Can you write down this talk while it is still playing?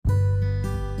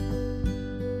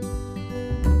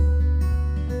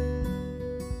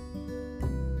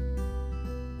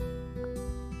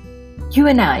You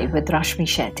and I with Rashmi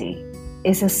Shetty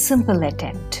is a simple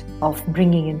attempt of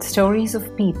bringing in stories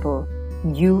of people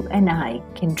you and I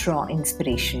can draw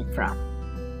inspiration from.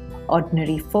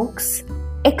 Ordinary folks,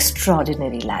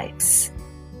 extraordinary lives.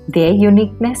 Their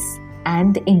uniqueness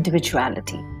and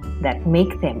individuality that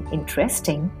make them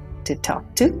interesting to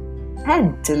talk to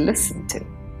and to listen to.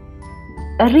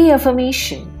 A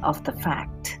reaffirmation of the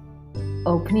fact,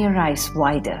 open your eyes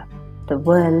wider. The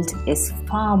world is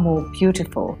far more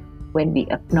beautiful when we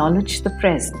acknowledge the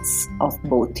presence of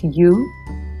both you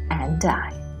and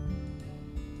I.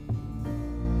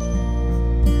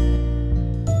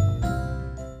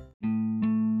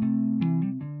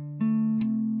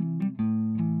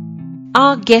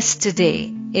 Our guest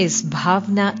today is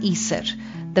Bhavna Isar,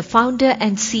 the founder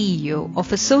and CEO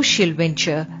of a social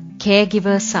venture,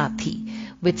 Caregiver Saathi,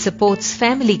 which supports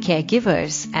family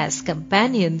caregivers as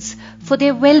companions for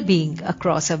their well-being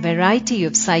across a variety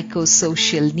of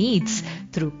psychosocial needs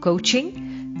through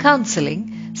coaching,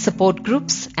 counseling, support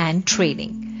groups and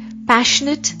training.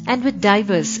 Passionate and with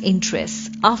diverse interests,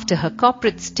 after her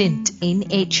corporate stint in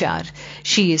HR,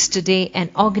 she is today an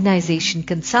organization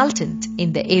consultant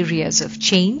in the areas of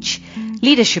change,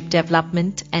 leadership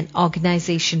development and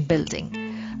organization building.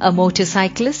 A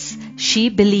motorcyclist, she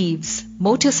believes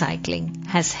motorcycling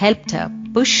has helped her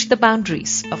push the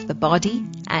boundaries of the body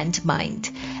and mind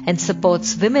and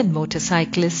supports women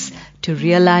motorcyclists to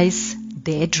realize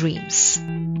their dreams.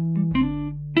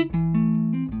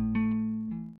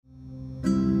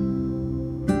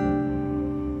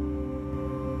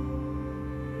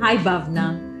 Hi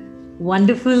Bhavna,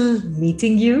 wonderful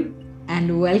meeting you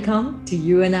and welcome to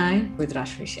You and I with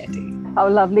Rashmi Shetty. How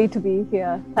lovely to be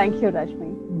here. Thank you, Rashmi.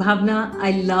 Bhavna,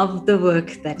 I love the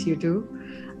work that you do.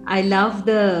 I love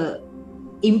the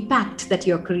impact that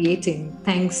you're creating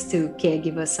thanks to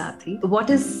Caregiver Saathi. What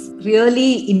is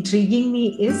really intriguing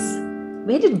me is,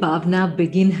 where did Bhavna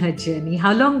begin her journey?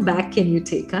 How long back can you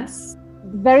take us?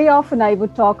 Very often I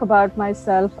would talk about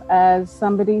myself as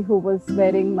somebody who was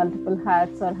wearing multiple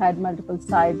hats or had multiple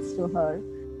sides to her.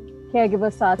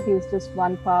 Caregiver Saathi is just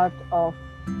one part of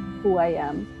who I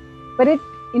am. But it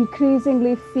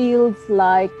increasingly feels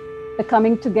like the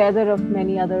coming together of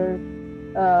many other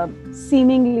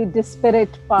seemingly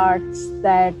disparate parts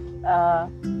that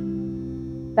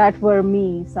were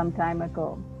me some time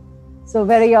ago. So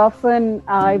very often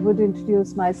I would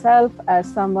introduce myself as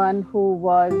someone who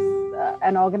was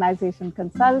an organization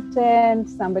consultant,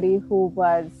 somebody who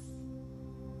was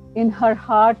in her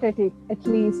heart at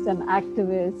least an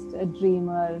activist, a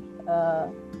dreamer,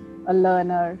 a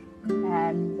learner,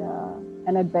 and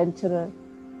an adventurer.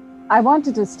 I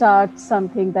wanted to start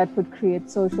something that would create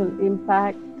social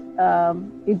impact.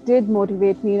 It did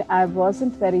motivate me. I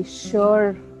wasn't very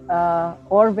sure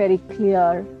or very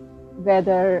clear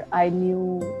whether I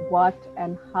knew what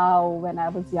and how when I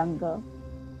was younger.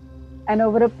 And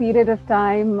over a period of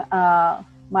time,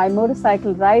 my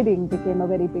motorcycle riding became a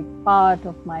very big part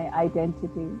of my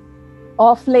identity.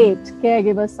 Of late,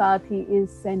 Caregiver Saathi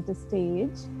is center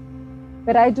stage,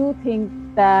 but I do think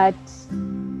that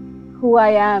who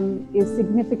I am is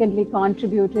significantly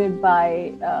contributed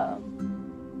by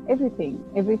everything,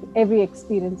 every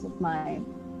experience of mine,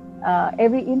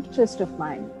 every interest of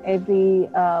mine,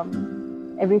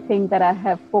 everything that I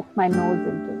have poked my nose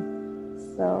into.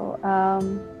 So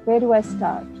where do I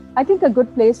start? I think a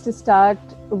good place to start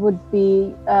would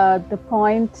be the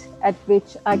point at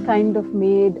which I kind of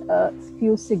made a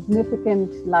few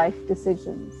significant life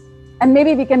decisions. And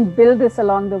maybe we can build this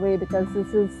along the way, because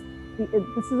this is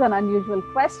an unusual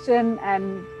question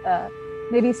and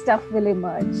maybe stuff will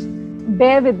emerge.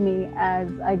 Bear with me as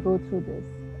I go through this.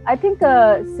 I think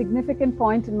a significant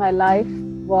point in my life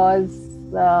was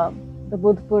the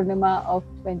Buddha Purnima of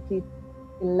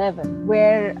 2011,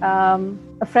 where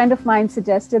a friend of mine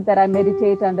suggested that I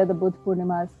meditate under the Buddha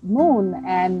Purnima's moon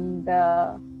and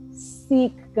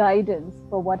seek guidance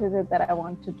for what is it that I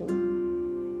want to do.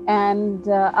 And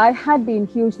I had been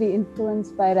hugely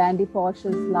influenced by Randy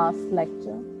Pausch's last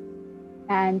lecture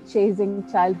and chasing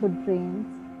childhood dreams.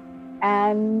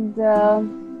 And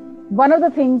one of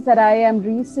the things that I am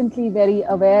recently very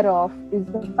aware of is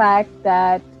the fact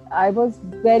that I was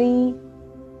very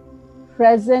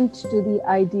present to the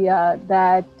idea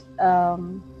that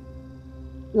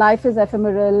life is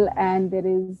ephemeral and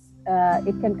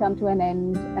it can come to an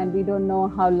end, and we don't know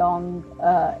how long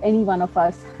any one of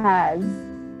us has.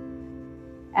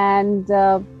 And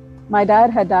my dad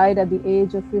had died at the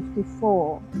age of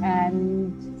 54,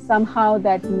 and somehow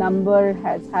that number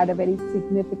has had a very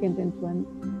significant influence,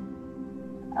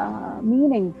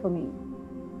 meaning for me.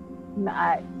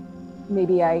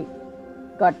 Maybe I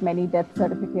got many death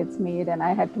certificates made, and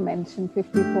I had to mention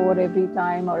 54 every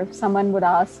time. Or if someone would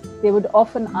ask, they would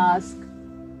often ask,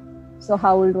 so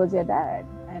how old was your dad?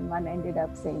 And one ended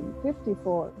up saying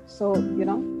 54. So,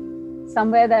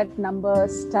 somewhere that number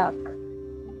stuck.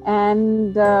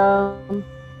 And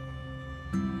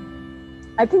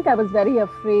I think I was very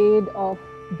afraid of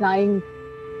dying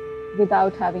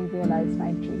without having realized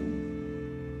my dream.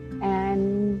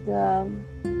 And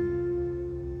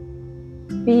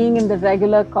being in the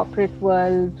regular corporate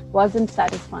world wasn't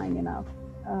satisfying enough.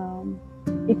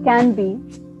 It can be,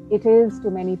 it is to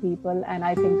many people, and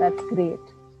I think that's great.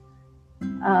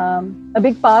 A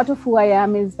big part of who I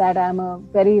am is that I'm a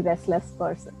very restless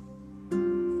person.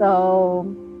 So,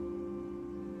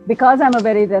 because I'm a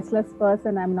very restless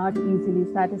person, I'm not easily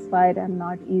satisfied, I'm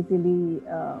not easily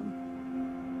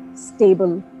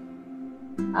stable.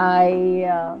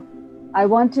 I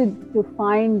wanted to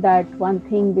find that one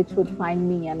thing which would find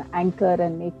me an anchor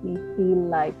and make me feel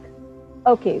like,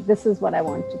 okay, this is what I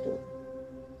want to do.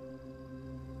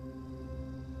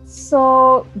 So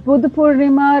Buddha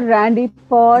Purnima, Randy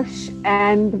Posh,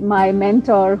 and my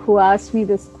mentor who asked me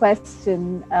this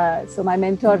question, so my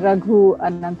mentor Raghu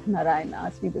Ananthanarayan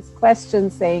asked me this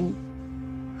question saying,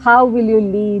 how will you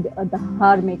lead a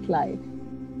dharmic life?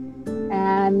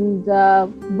 And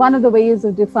one of the ways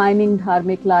of defining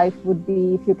dharmic life would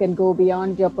be if you can go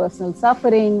beyond your personal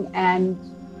suffering and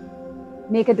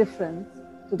make a difference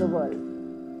to the world.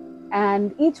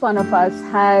 And each one of us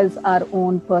has our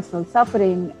own personal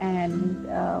suffering. And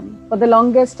for the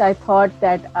longest, I thought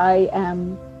that I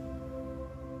am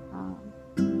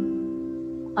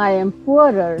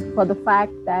poorer for the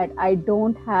fact that I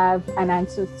don't have an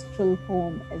ancestral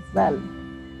home as well.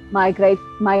 My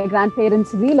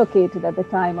grandparents relocated at the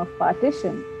time of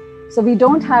partition. So we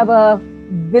don't have a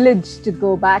village to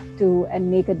go back to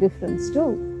and make a difference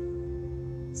to.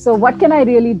 So what can I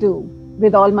really do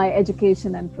with all my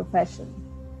education and profession?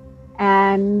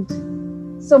 And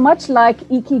so much like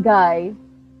Ikigai,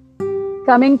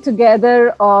 coming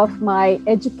together of my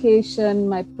education,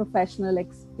 my professional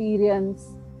experience,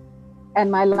 and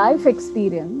my life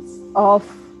experience of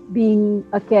being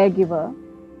a caregiver,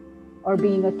 or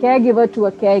being a caregiver to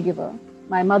a caregiver,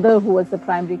 my mother who was the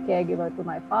primary caregiver to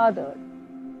my father,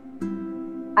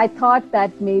 I thought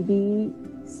that maybe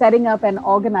setting up an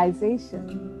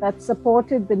organization that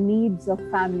supported the needs of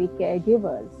family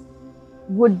caregivers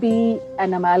would be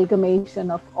an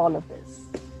amalgamation of all of this.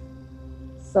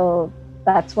 So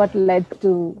that's what led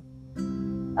to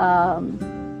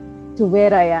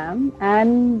where I am.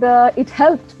 And it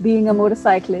helped being a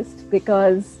motorcyclist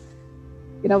because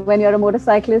when you're a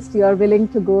motorcyclist, you're willing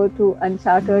to go to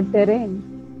uncharted terrain.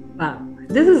 Wow,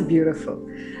 this is beautiful.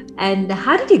 And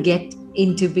how did you get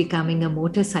into becoming a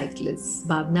motorcyclist,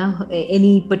 Bhavna?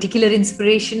 Any particular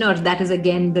inspiration, or that is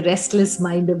again the restless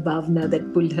mind of Bhavna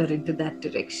that pulled her into that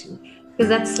direction? Because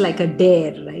that's like a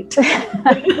dare, right?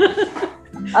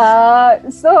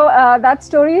 So that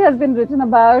story has been written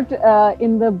about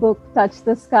in the book Touch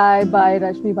the Sky by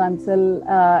Rashmi Bansal,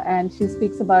 and she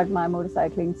speaks about my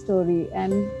motorcycling story.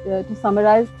 And to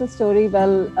summarize the story,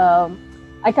 well,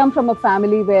 I come from a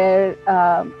family where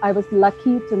I was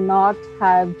lucky to not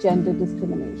have gender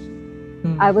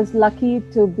discrimination. I was lucky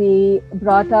to be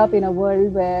brought up in a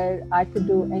world where I could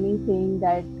do anything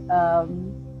that,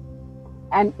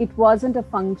 and it wasn't a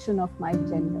function of my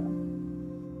gender.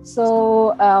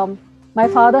 So my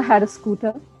father had a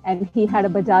scooter and he had a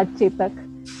Bajaj Chetak.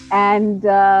 And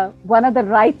one of the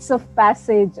rites of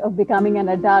passage of becoming an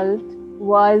adult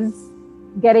was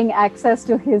getting access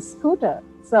to his scooter.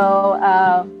 So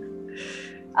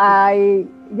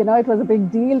it was a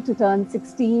big deal to turn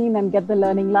 16 and get the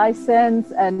learning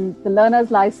license and the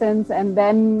learner's license, and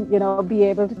then, be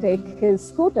able to take his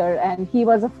scooter. And he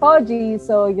was a Fauji,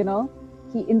 so,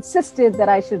 he insisted that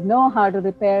I should know how to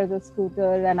repair the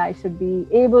scooter and I should be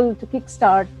able to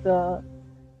kickstart the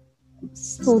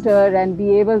scooter and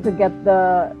be able to get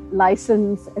the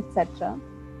license, etc.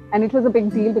 And it was a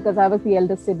big deal because I was the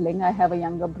elder sibling. I have a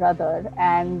younger brother,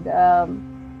 and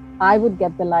I would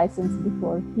get the license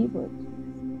before he would.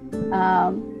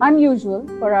 Unusual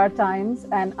for our times,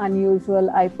 and unusual,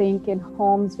 I think, in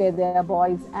homes where there are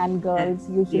boys and girls.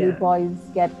 Usually boys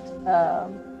get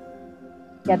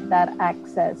that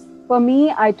access. For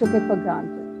me, I took it for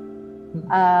granted.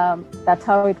 That's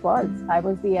how it was. I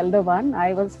was the elder one.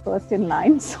 I was first in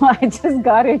line, so I just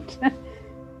got it.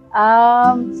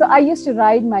 So I used to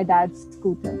ride my dad's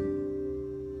scooter.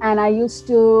 And I used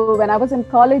to, when I was in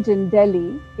college in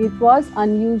Delhi, it was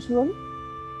unusual,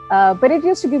 but it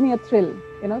used to give me a thrill,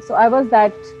 So I was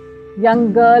that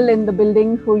young girl in the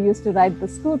building who used to ride the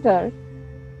scooter.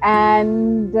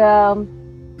 And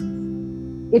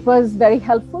it was very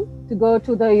helpful to go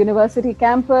to the university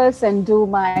campus and do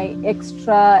my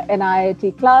extra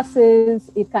NIIT classes.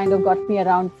 It kind of got me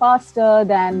around faster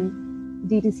than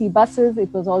DTC buses.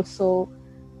 It was also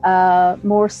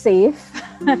more safe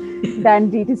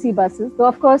than DTC buses. So,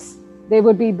 of course, there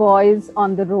would be boys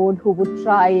on the road who would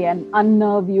try and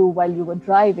unnerve you while you were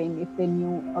driving if they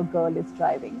knew a girl is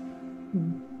driving.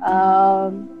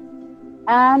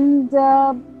 And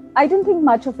I didn't think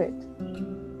much of it.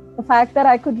 The fact that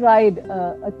I could ride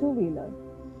a two-wheeler.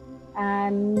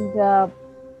 And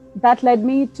that led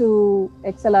me to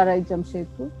XLRI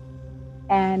Jamshedpur.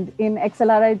 And in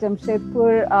XLRI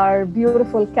Jamshedpur, our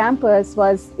beautiful campus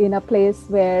was in a place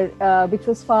which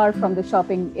was far from the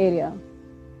shopping area.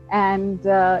 And,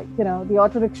 the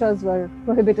auto rickshaws were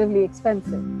prohibitively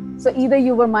expensive. So either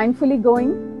you were mindfully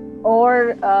going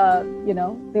or,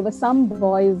 there were some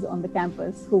boys on the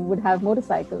campus who would have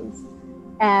motorcycles.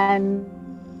 And,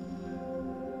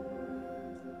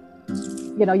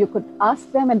 you could ask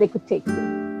them and they could take you.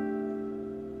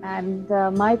 And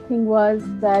my thing was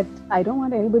that I don't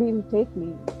want anybody to take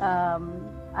me.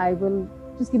 I will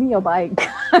just give me your bike.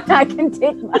 I can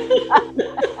take mine.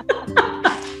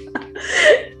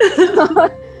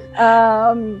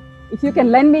 If you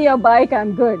can lend me your bike,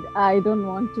 I'm good. I don't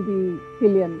want to be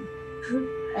pillion.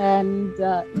 And,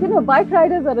 bike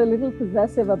riders are a little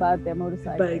possessive about their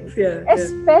motorcycles. Bikes,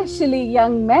 especially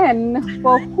young men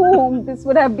for whom this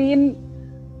would have been,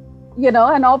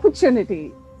 an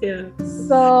opportunity. Yeah.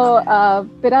 So,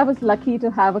 but I was lucky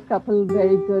to have a couple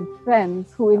very good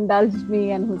friends who indulged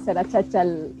me and who said, "Acha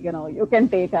chal, you can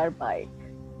take our bike."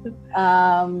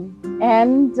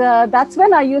 And that's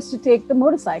when I used to take the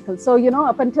motorcycle. So,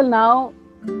 up until now,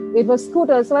 it was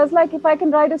scooters. So I was like, if I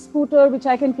can ride a scooter, which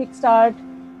I can kickstart,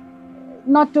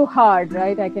 not too hard,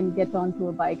 right? I can get onto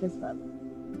a bike as well.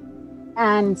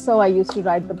 And so I used to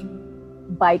ride the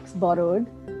bikes borrowed.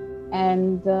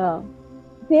 And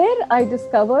there I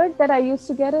discovered that I used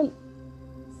to get a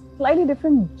slightly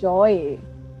different joy.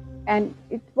 And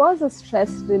it was a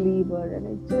stress reliever, and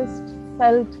it just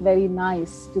felt very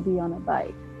nice to be on a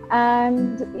bike.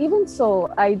 And even so,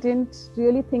 I didn't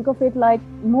really think of it like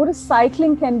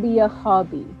motorcycling can be a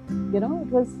hobby. It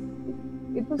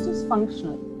was just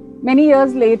functional. Many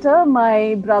years later,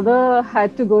 my brother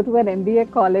had to go to an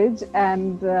MBA college,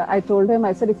 and I told him,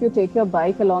 I said, if you take your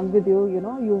bike along with you,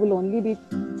 you will only be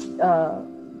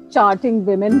charting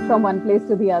women from one place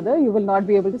to the other. You will not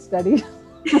be able to study.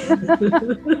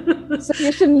 So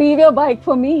you should leave your bike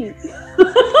for me.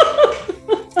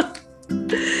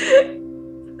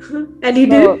 And he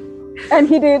did? And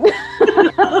he did.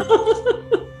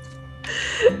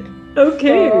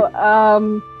 Okay. So,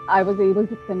 I was able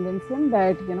to convince him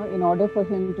that, in order for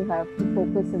him to have to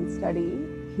focus and study,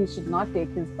 he should not take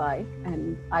his bike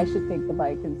and I should take the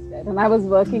bike instead. And I was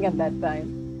working at that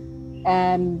time.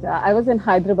 And I was in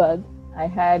Hyderabad. I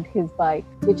had his bike,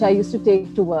 which I used to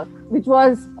take to work, which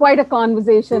was quite a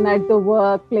conversation at the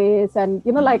workplace. And,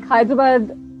 like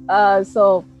Hyderabad,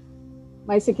 so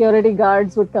my security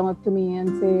guards would come up to me and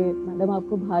say, "Madam,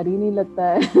 aapko bhari nahi lagta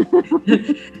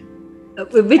hai?"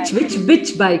 Which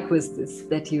bike was this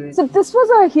that you had? So this was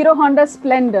a Hero Honda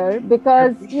Splendor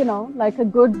because, like a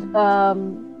good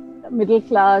middle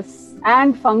class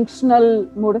and functional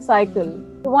motorcycle.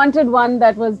 I wanted one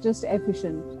that was just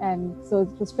efficient, and so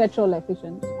it was petrol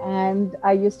efficient. And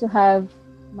I used to have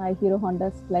my Hero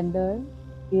Honda Splendor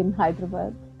in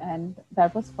Hyderabad, and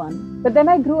that was fun. But then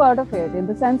I grew out of it in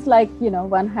the sense like,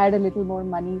 one had a little more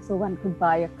money so one could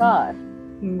buy a car.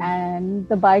 And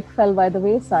the bike fell by the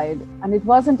wayside. And it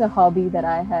wasn't a hobby that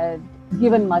I had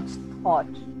given much thought.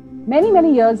 Many,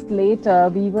 many years later,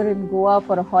 we were in Goa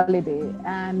for a holiday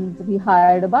and we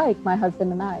hired a bike, my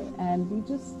husband and I. And we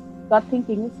just got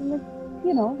thinking,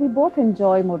 we both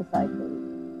enjoy motorcycles.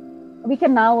 We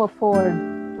can now afford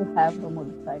to have a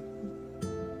motorcycle.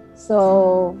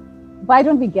 So why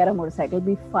don't we get a motorcycle?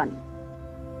 It'll be fun.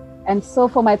 And so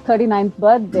for my 39th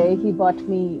birthday, he bought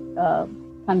me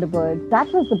Thunderbird.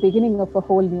 That was the beginning of a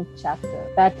whole new chapter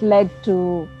that led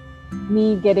to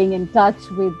me getting in touch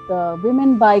with the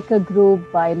women biker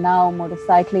group. By now,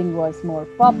 motorcycling was more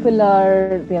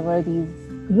popular. There were these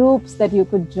groups that you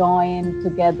could join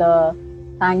together.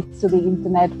 Thanks to the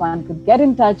internet, one could get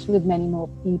in touch with many more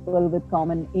people with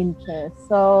common interests.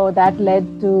 So that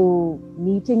led to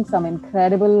meeting some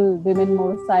incredible women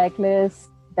motorcyclists.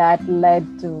 That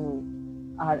led to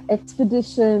our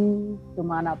expedition to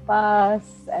Mana Pass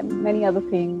and many other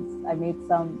things. I made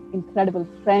some incredible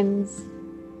friends.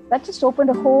 That just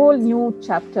opened a whole new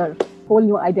chapter, whole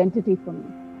new identity for me.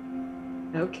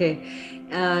 Okay.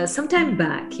 Sometime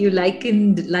back, you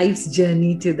likened life's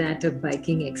journey to that of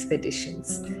biking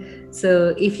expeditions.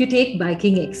 So, if you take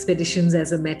biking expeditions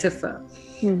as a metaphor,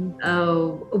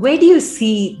 where do you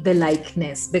see the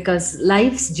likeness? Because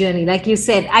life's journey, like you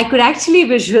said, I could actually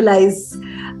visualize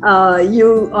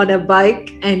you on a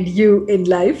bike and you in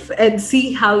life and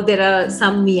see how there are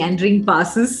some meandering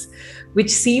passes which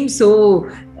seem so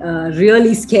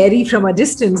really scary from a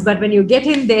distance. But when you get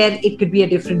in there, it could be a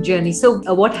different journey. So,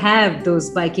 what have those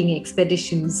biking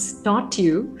expeditions taught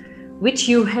you, which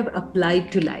you have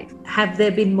applied to life? Have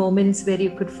there been moments where you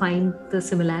could find the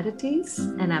similarities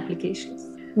and applications?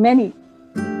 Many.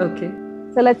 Okay.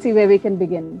 So let's see where we can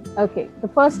begin. Okay, the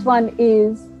first one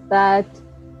is that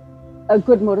a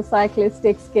good motorcyclist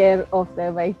takes care of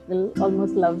their vehicle,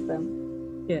 almost loves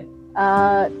them. Yeah.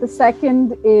 The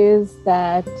second is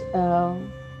that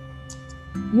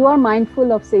you are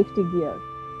mindful of safety gear.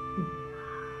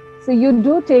 So you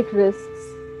do take risks,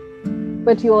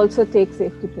 but you also take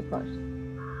safety precautions.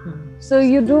 So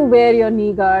you do wear your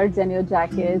knee guards and your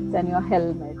jackets and your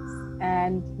helmets,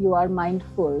 and you are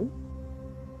mindful.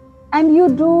 And you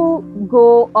do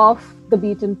go off the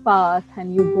beaten path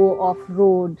and you go off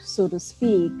road, so to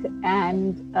speak.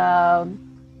 And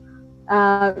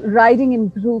riding in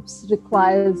groups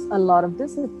requires a lot of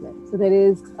discipline. So there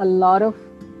is a lot of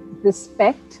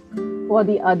respect for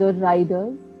the other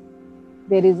riders.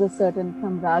 There is a certain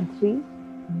camaraderie,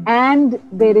 and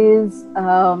there is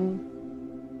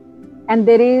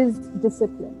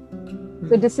discipline.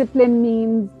 So discipline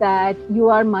means that you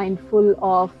are mindful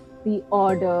of the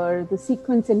order, the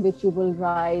sequence in which you will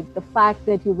ride, the fact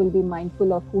that you will be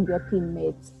mindful of who your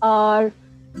teammates are.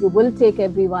 You will take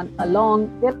everyone along.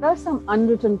 There are some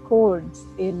unwritten codes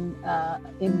in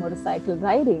motorcycle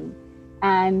riding,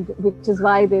 and which is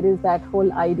why there is that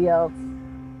whole idea of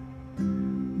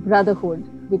brotherhood,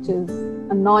 which is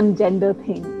a non-gender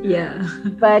thing. Yeah.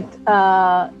 But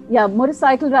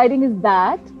motorcycle riding is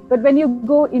that. But when you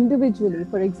go individually,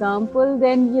 for example,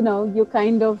 then you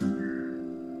kind of,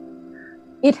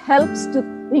 it helps to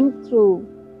think through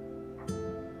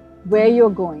where you're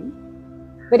going.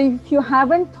 But if you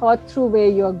haven't thought through where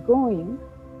you're going,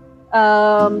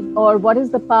 or what is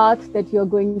the path that you're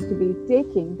going to be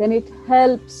taking, then it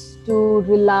helps to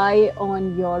rely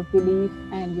on your belief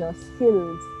and your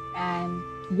skills and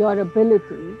your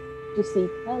ability to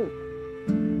seek help.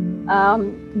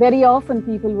 Very often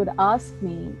people would ask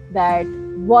me that,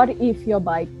 what if your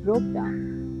bike broke down?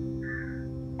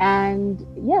 And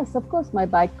yes, of course, my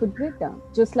bike could break down,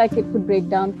 just like it could break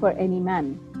down for any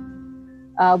man.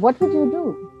 What would you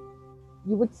do?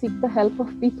 You would seek the help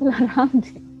of people around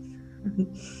you.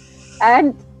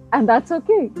 And that's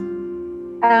okay.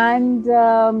 And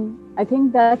I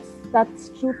think that's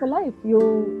true for life.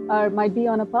 You might be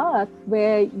on a path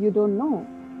where you don't know.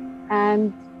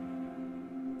 And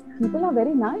people are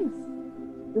very nice.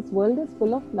 This world is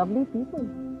full of lovely people.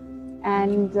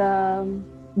 And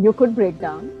you could break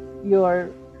down. Your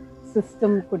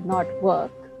system could not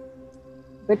work.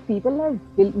 But people are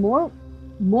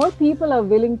more people are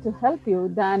willing to help you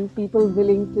than people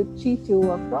willing to cheat you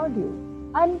or fraud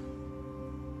you. And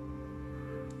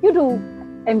you do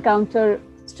encounter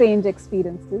strange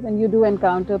experiences, and you do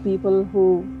encounter people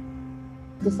who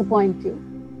disappoint you.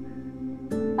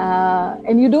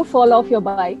 And you do fall off your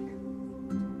bike.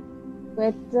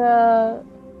 But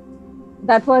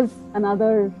that was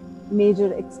another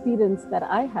major experience that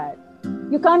I had.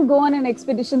 You can't go on an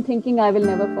expedition thinking, I will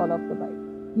never fall off the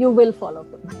bike. You will fall off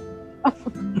the bike.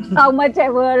 How much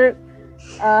ever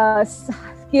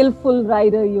skillful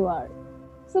rider you are.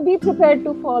 So be prepared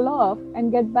to fall off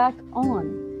and get back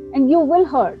on. And you will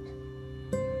hurt.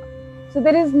 So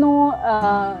there is no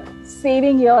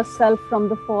saving yourself from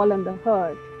the fall and the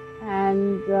hurt.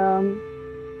 And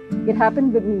it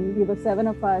happened with me. We were 7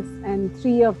 of us, and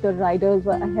 3 of the riders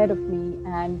were ahead of me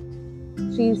and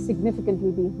 3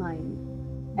 significantly behind.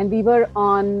 And we were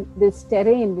on this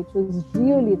terrain which was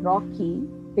really rocky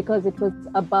because it was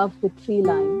above the tree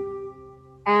line.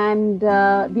 And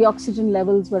the oxygen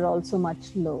levels were also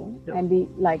much low. Yeah. And we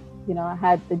I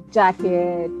had the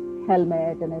jacket,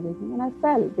 helmet and everything. And I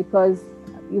fell because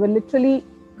we were literally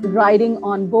riding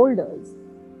on boulders.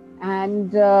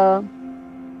 And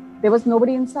there was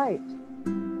nobody in sight.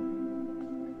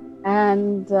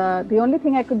 And the only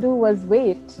thing I could do was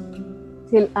wait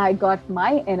till I got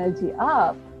my energy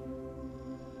up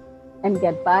and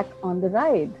get back on the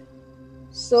ride.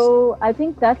 So I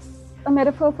think that's a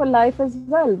metaphor for life as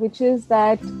well, which is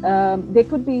that there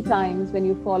could be times when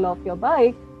you fall off your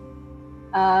bike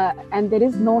and there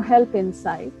is no help in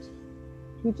sight.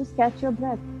 You just catch your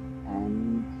breath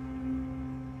and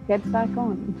get back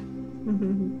on.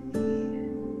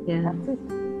 Yeah. That's it.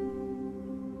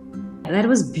 That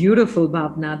was beautiful,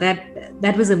 Bhavna.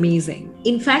 That was amazing.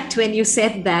 In fact, when you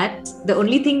said that, the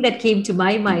only thing that came to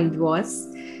my mind was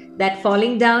that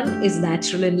falling down is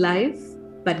natural in life,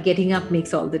 but getting up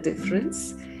makes all the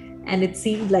difference. And it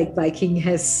seemed like biking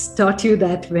has taught you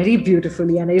that very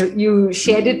beautifully, and you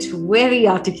shared it very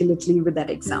articulately with that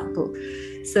example.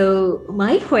 So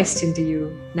my question to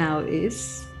you now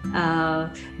is,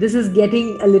 this is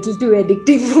getting a little too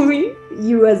addictive for me,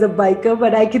 you as a biker,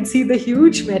 but I can see the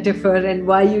huge metaphor and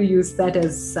why you use that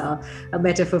as a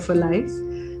metaphor for life.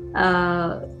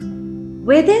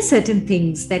 Were there certain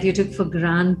things that you took for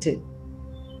granted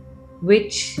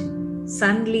which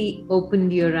suddenly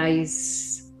opened your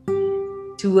eyes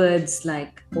towards,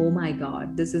 like, oh my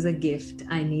God, this is a gift.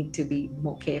 I need to be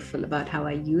more careful about how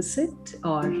I use it,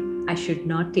 or I should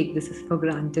not take this for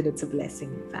granted. It's a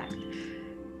blessing, in fact.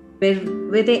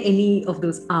 Were there any of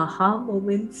those aha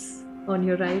moments on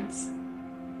your rides?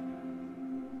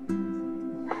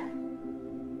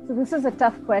 So this is a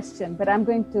tough question, but I'm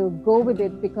going to go with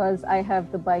it because I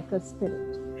have the biker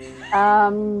spirit.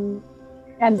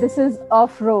 And this is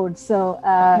off-road, so,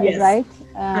 yes. Right?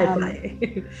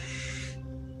 High-five.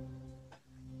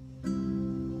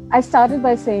 I started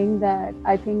by saying that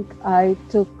I think I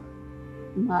took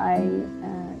my,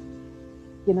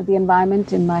 the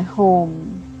environment in my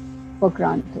home for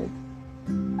granted.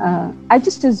 I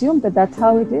just assumed that that's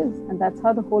how it is, and that's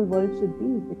how the whole world should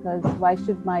be, because why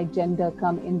should my gender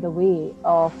come in the way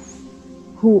of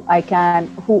who I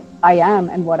am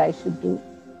and what I should do?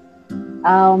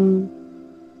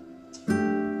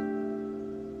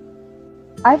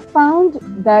 I found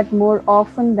that more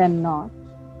often than not,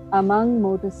 among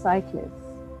motorcyclists,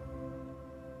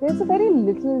 there's a very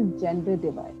little gender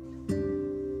divide.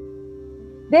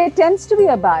 There tends to be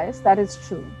a bias, that is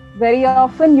true. Very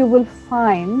often you will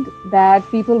find that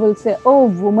people will say, oh,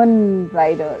 woman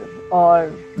rider, or,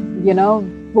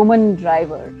 woman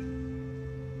driver.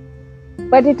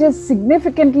 But it is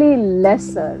significantly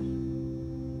lesser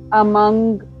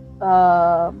among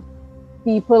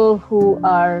people who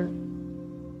are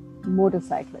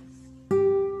motorcyclists.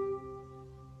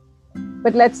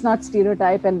 But let's not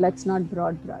stereotype and let's not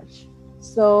broad brush.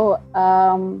 So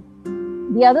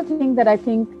the other thing that I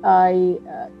think I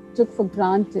took for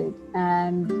granted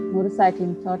and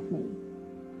motorcycling taught me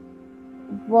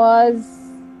was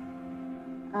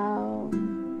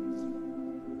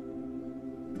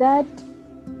that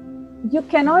you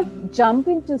cannot jump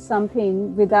into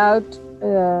something without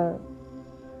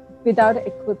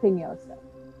equipping yourself.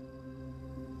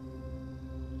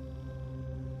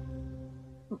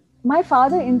 My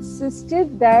father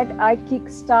insisted that I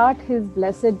kickstart his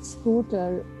blessed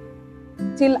scooter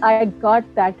till I got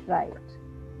that right.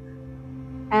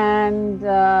 And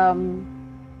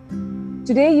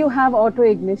today you have auto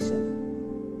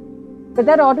ignition, but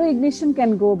that auto ignition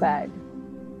can go bad.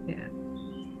 Yeah.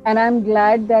 And I'm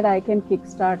glad that I can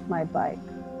kickstart my bike.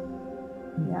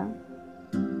 Yeah.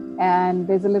 And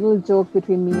there's a little joke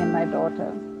between me and my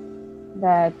daughter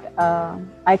that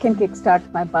I can kickstart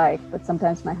my bike, but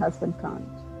sometimes my husband can't.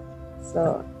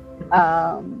 So,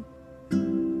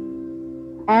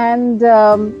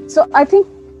 so I think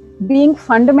being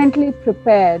fundamentally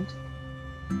prepared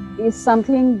is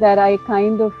something that I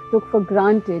kind of took for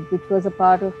granted, which was a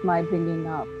part of my bringing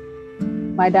up.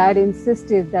 My dad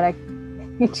insisted that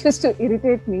it used to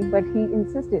irritate me, but he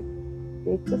insisted,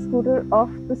 take the scooter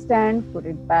off the stand, put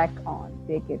it back on.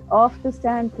 Take it off the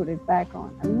stand, put it back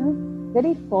on. I mean,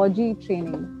 very foggy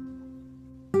training.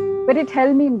 But it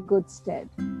held me in good stead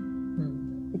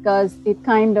because it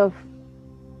kind of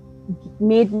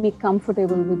made me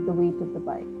comfortable with the weight of the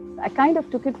bike. I kind of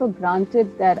took it for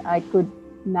granted that I could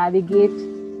navigate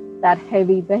that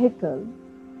heavy vehicle.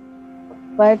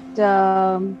 But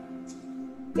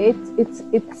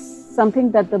it's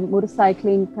something that the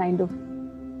motorcycling kind of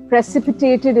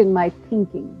precipitated in my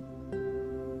thinking.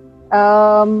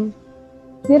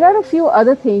 There are a few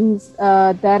other things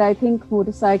that I think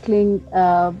motorcycling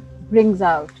brings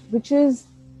out, which is,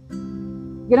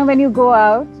 when you go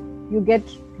out, you get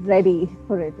ready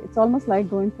for it. It's almost like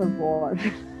going for war.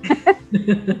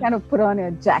 You kind of put on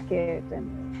your jacket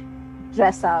and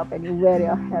dress up and you wear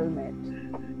your helmet.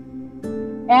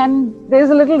 And there's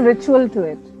a little ritual to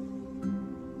it.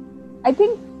 I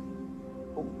think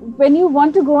when you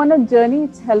want to go on a journey,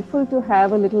 it's helpful to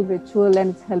have a little ritual,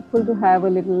 and it's helpful to have a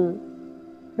little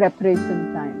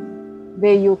preparation time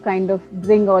where you kind of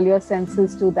bring all your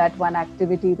senses to that one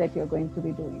activity that you're going to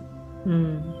be doing.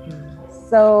 Mm-hmm.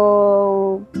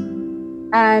 So,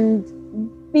 and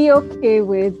be okay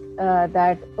with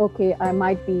that, okay, I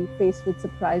might be faced with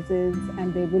surprises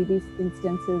and there will be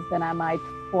instances when I might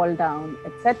fall down,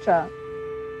 etc.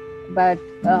 But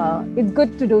it's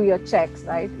good to do your checks,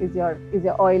 right? Is your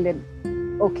oil in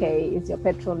okay? Is your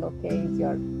petrol okay? Is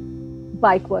your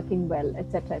bike working well,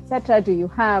 etc., etc.? Do you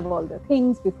have all the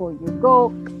things before you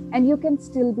go? And you can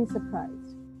still be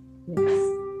surprised. Yes.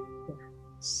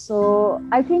 So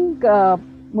I think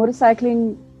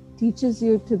motorcycling teaches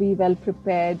you to be well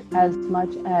prepared as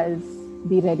much as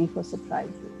be ready for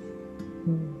surprises,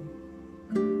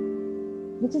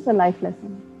 which is a life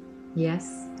lesson.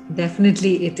 Yes,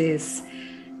 definitely it is.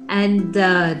 And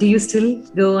do you still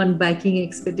go on biking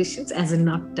expeditions, as in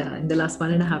not in the last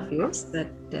 1.5 years, but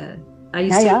are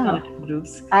you still part of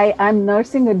groups? I'm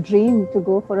nursing a dream to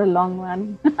go for a long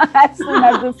one as soon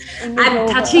as this thing is I'm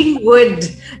over. touching wood,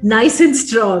 nice and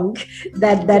strong,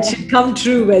 that should come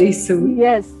true very soon.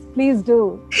 Yes, please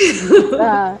do.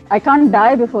 I can't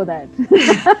die before that.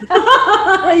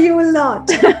 You will not.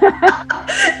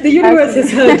 The universe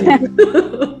has heard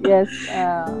you. Yes,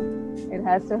 it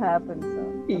has to happen.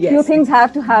 So. Yes. Few things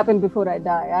have to happen before I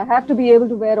die. I have to be able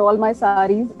to wear all my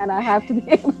saris, and I have to be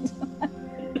able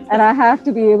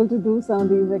to, do some of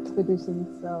these expeditions.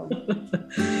 So,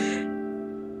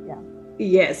 yeah.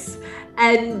 Yes.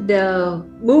 And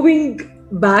moving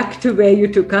back to where you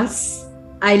took us,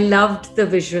 I loved the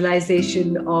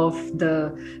visualization of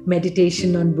the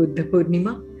meditation on Buddha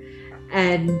Purnima.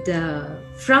 And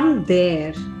from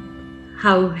there,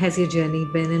 how has your journey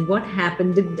been and what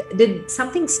happened? Did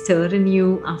something stir in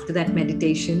you after that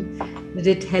meditation? Did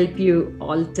it help you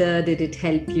alter? Did it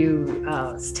help you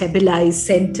stabilize,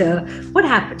 center? What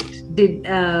happened?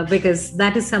 Because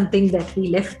that is something that we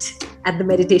left at the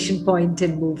meditation point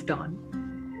and moved on.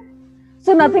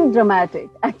 So nothing dramatic.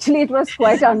 Actually, it was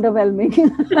quite underwhelming.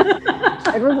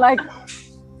 It was like,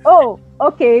 oh,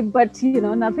 okay, but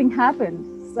nothing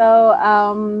happened. So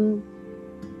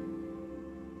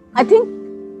I think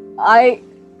I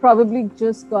probably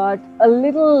just got a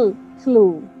little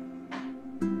clue.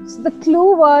 So the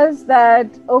clue was that,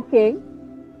 okay,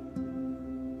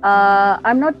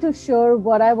 I'm not too sure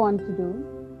what I want to do,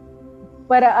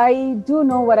 but I do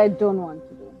know what I don't want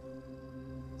to do.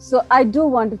 So I do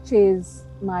want to chase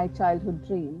my childhood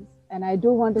dreams, and I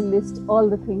do want to list all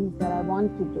the things that I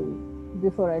want to do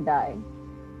before I die.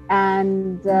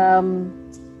 And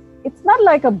it's not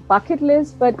like a bucket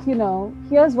list, but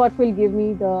here's what will give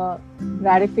me the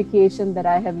gratification that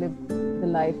I have lived the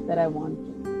life that I want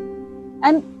to.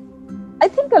 And I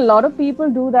think a lot of people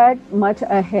do that much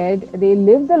ahead. They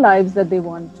live the lives that they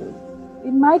want to.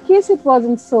 In my case, it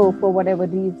wasn't so for whatever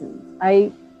reasons.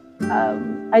 I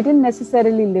didn't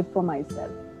necessarily live for myself.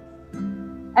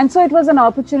 And so it was an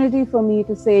opportunity for me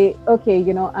to say, okay,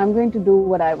 I'm going to do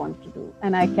what I want to do,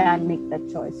 and I can make that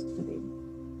choice today.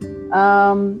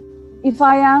 If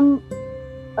I am,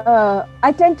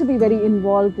 I tend to be very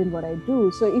involved in what I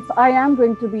do. So if I am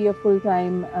going to be a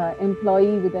full-time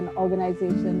employee with an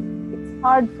organization, it's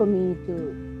hard for me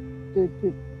to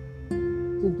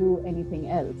do anything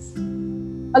else.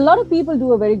 A lot of people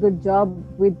do a very good job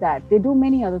with that. They do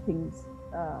many other things.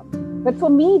 But for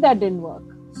me, that didn't work.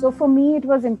 So for me, it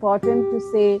was important to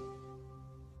say,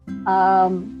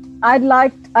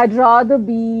 I'd rather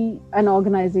be an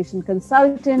organization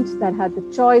consultant that had the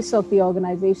choice of the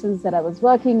organizations that I was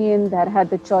working in, that had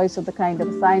the choice of the kind of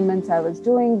assignments I was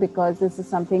doing, because this is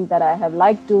something that I have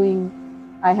liked doing.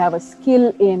 I have a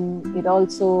skill in it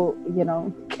also,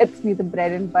 gets me the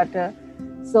bread and butter.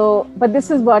 So, but this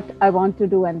is what I want to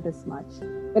do, and this much.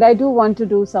 But I do want to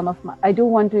do I do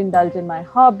want to indulge in my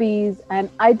hobbies, and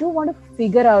I do want to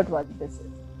figure out what this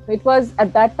is. So it was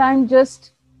at that time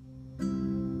just,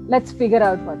 let's figure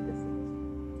out what this is.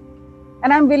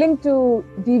 And I'm willing to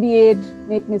deviate,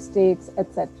 make mistakes,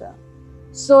 etc.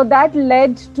 So that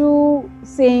led to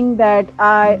saying that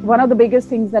one of the biggest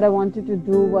things that I wanted to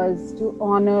do was to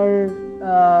honor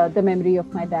the memory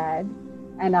of my dad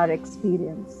and our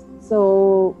experience.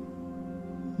 So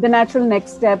the natural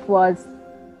next step was,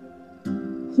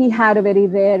 he had a very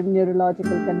rare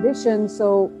neurological condition.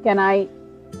 So can I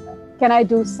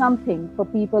do something for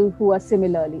people who are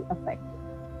similarly affected?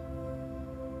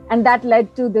 And that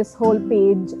led to this whole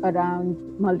page around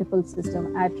multiple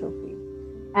system atrophy.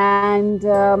 And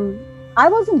I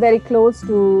wasn't very close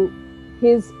to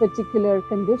his particular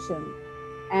condition.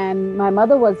 And my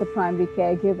mother was the primary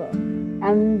caregiver.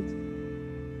 And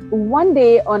one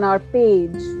day on our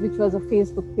page, which was a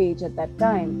Facebook page at that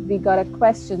time, we got a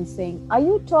question saying, are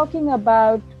you talking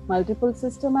about multiple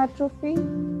system atrophy,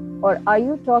 or are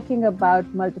you talking about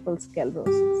multiple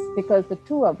sclerosis? Because the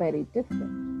two are very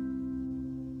different.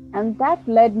 And that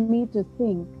led me to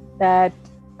think that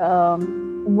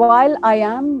while I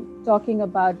am talking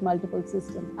about multiple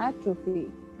system atrophy,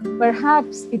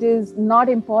 perhaps it is not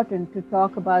important to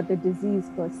talk about the disease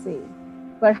per se.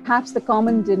 Perhaps the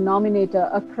common denominator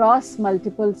across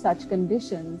multiple such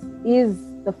conditions is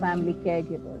the family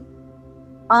caregiver.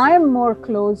 I am more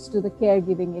close to the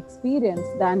caregiving experience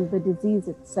than the disease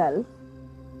itself.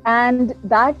 And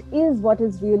that is what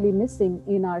is really missing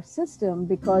in our system,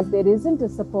 because there isn't a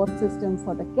support system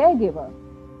for the caregiver.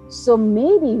 So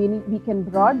maybe we can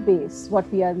broad base what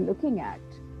we are looking at.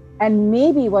 And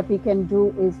maybe what we can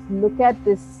do is look at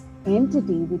this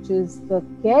entity, which is the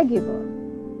caregiver,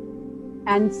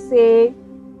 and say,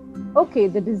 okay,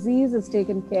 the disease is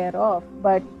taken care of,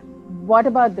 but what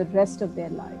about the rest of their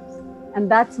lives?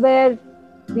 And that's where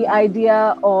the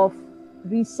idea of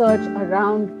research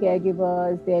around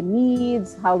caregivers, their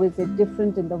needs, how is it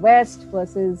different in the West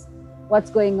versus what's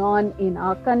going on in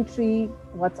our country,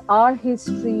 what's our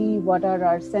history, what are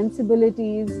our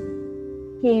sensibilities,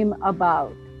 came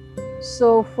about.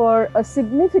 So for a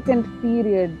significant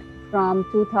period from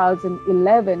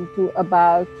 2011 to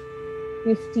about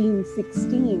 15,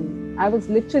 16, I was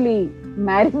literally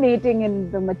marinating in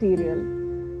the material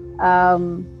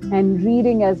and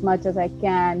reading as much as I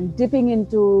can, dipping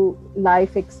into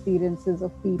life experiences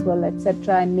of people,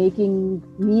 etc., and making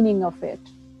meaning of it.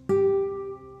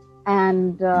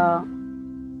 And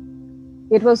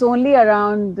it was only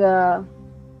around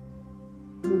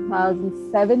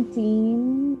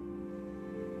 2017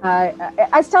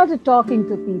 I started talking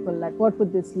to people like, what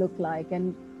would this look like?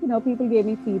 And people gave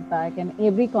me feedback, and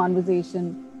every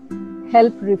conversation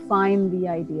helped refine the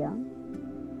idea.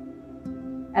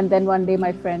 And then one day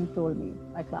my friend told me,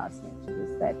 my classmate, she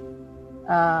said,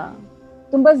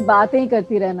 "तुम बस बातें ही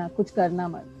करती रहना, कुछ करना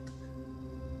मत."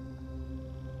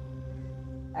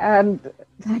 And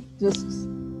that just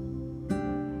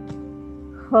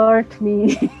hurt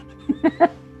me.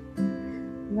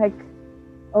 Like,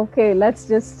 okay, let's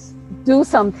just do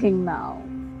something now.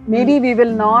 Maybe we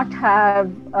will not have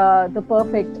the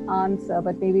perfect answer,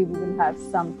 but maybe we will have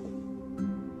something.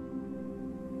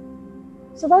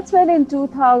 So that's when in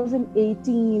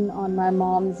 2018, on my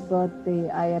mom's birthday,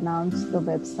 I announced the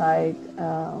website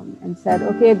and said,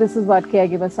 okay, this is what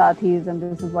Caregiver Sathi is, and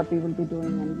this is what we will be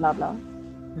doing, and blah, blah.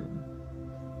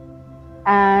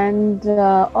 And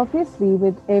obviously,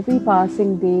 with every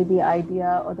passing day, the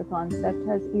idea or the concept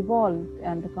has evolved,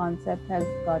 and the concept has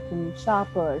gotten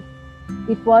sharper.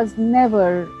 It was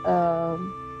never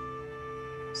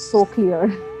so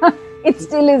clear. It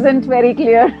still isn't very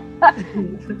clear.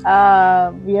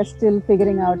 We are still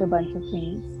figuring out a bunch of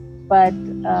things, but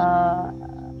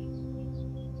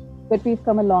we've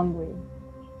come a long way.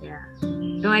 Yeah.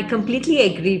 No, I completely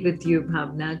agree with you,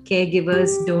 Bhavna.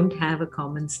 Caregivers don't have a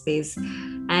common space.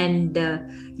 And,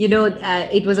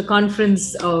 it was a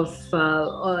conference of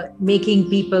making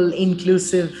people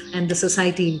inclusive and the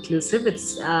society inclusive.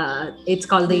 It's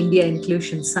called the India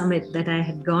Inclusion Summit that I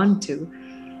had gone to.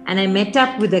 And I met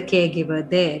up with a caregiver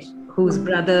there whose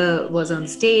brother was on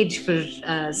stage for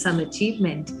some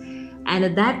achievement. And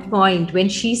at that point, when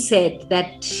she said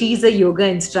that she's a yoga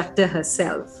instructor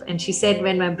herself, and she said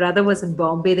when my brother was in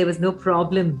Bombay, there was no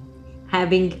problem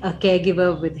having a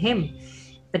caregiver with him.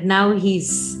 But now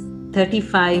he's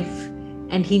 35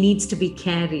 and he needs to be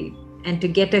carried. And to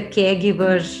get a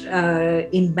caregiver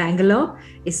in Bangalore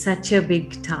is such a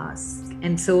big task.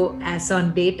 And so as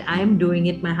on date, I'm doing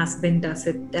it. My husband does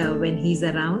it when he's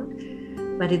around,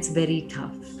 but it's very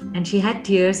tough. And she had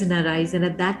tears in her eyes. And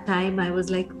at that time, I was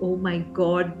like, oh my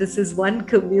God, this is one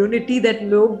community that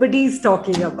nobody's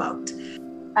talking about.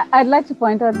 I'd like to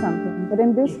point out something. But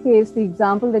in this case, the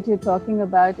example that you're talking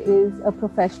about is a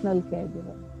professional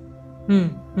caregiver.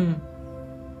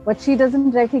 What she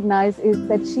doesn't recognize is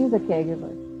that she's a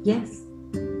caregiver. Yes.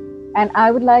 And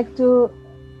I would like to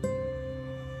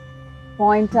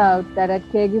point out that at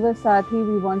Caregiver Sathi,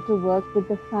 we want to work with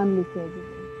the family caregiver.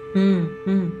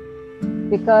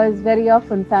 Because very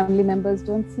often family members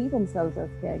don't see themselves as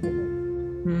caregivers.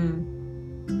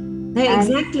 No,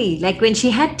 exactly. Like when she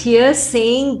had tears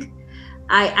saying,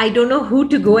 I don't know who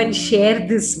to go and share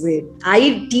this with.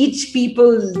 I teach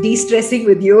people de-stressing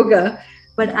with yoga,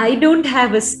 but I don't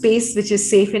have a space which is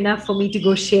safe enough for me to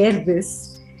go share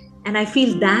this. And I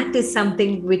feel that is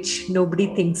something which nobody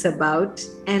thinks about.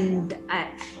 And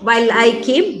while I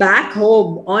came back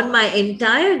home on my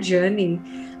entire journey,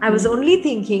 I was only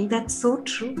thinking, that's so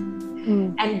true.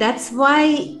 And that's why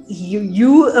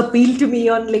you appeal to me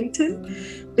on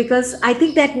LinkedIn, because I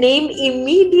think that name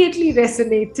immediately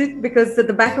resonated, because at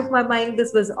the back of my mind,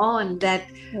 this was on that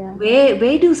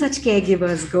where do such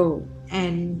caregivers go?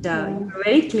 And you're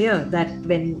very clear that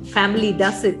when family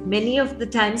does it, many of the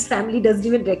times family doesn't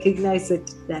even recognize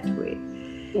it that way.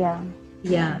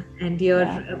 Yeah, and you're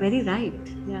very right.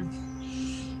 Yeah,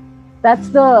 that's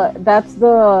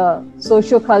the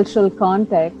socio-cultural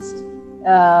context,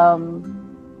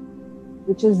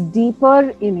 which is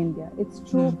deeper in India. It's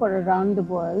true for around the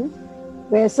world,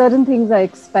 where certain things are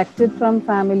expected from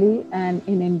family, and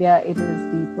in India it is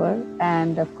deeper.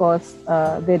 And of course,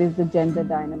 there is the gender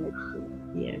dynamic too.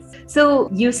 Yes. So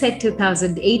you said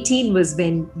 2018 was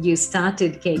when you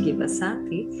started Caregiver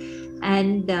Saathi.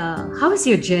 And how has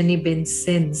your journey been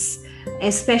since?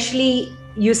 Especially,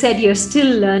 you said you're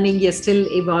still learning, you're still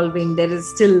evolving, there is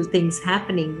still things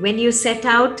happening. When you set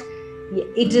out,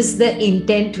 it is the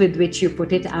intent with which you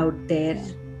put it out there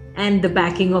and the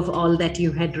backing of all that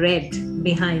you had read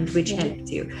behind, which helped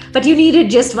you. But you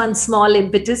needed just one small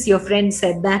impetus. Your friend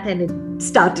said that, and it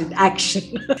started action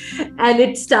and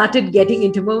it started getting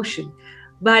into motion.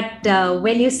 But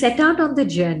when you set out on the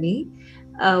journey,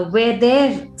 were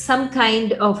there some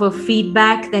kind of a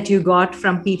feedback that you got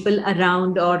from people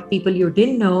around or people you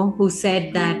didn't know who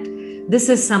said that this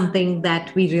is something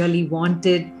that we really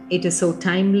wanted, it is so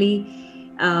timely?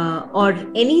 Or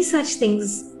any such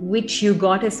things which you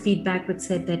got as feedback which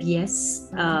said that yes,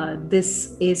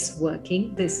 this is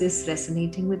working, this is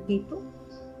resonating with people?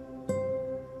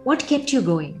 What kept you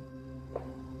going?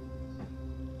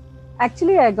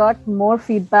 Actually, I got more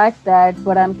feedback that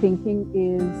what I'm thinking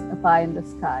is a pie in the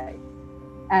sky,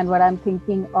 and what I'm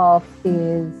thinking of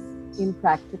is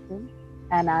impractical,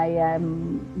 and I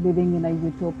am living in a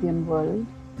utopian world,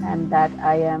 and that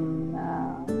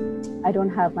I don't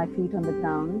have my feet on the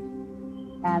ground,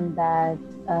 and that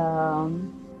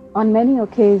on many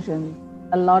occasions,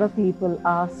 a lot of people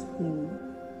ask me,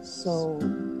 so,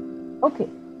 okay,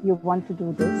 you want to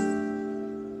do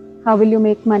this, how will you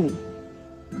make money?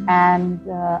 And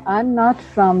I'm not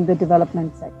from the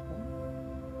development sector,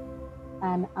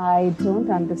 and I don't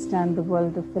understand the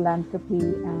world of philanthropy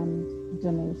and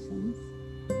donations.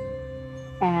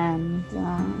 And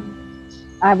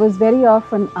I was very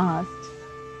often asked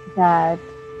that,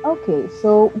 okay,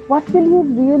 so what will you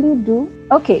really do?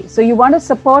 Okay, so you want to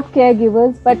support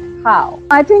caregivers, but how?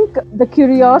 I think the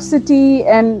curiosity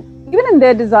and even in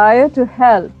their desire to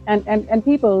help, and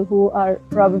people who are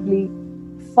probably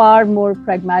far more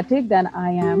pragmatic than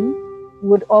I am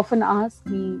would often ask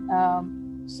me,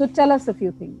 so tell us a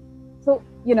few things. So,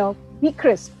 be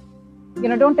crisp.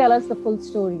 Don't tell us the full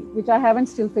story, which I haven't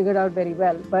still figured out very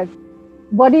well. But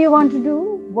what do you want to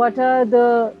do? What are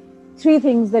the 3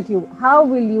 things how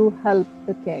will you help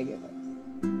the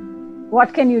caregivers?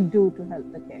 What can you do to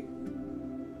help the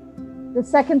caregivers? The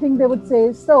second thing they would say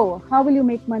is, so how will you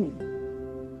make money?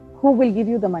 Who will give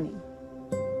you the money?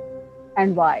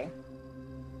 And why?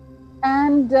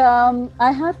 And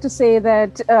I have to say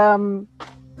that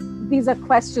these are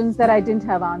questions that I didn't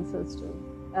have answers to.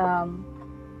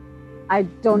 I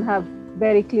don't have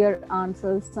very clear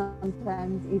answers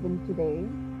sometimes, even today.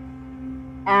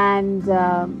 And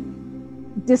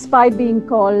despite being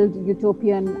called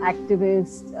utopian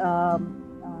activist,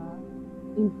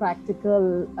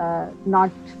 impractical,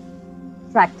 not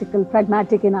practical,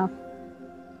 pragmatic enough,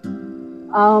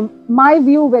 my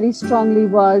view very strongly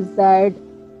was that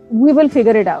we will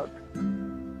figure it out.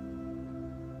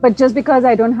 But just because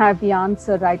I don't have the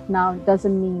answer right now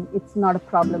doesn't mean it's not a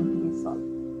problem to be solved.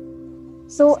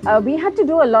 So we had to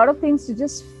do a lot of things to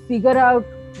just figure out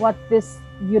what this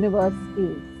universe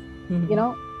is.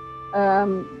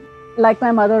 Like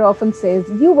my mother often says,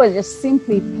 you were just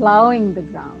simply plowing the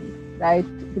ground, right?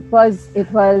 Because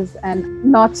it was an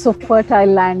not so fertile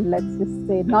land, let's just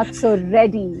say, not so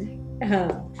ready.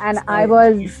 And I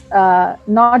was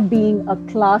not being a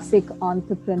classic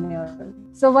entrepreneur.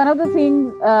 So one of the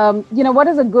things, what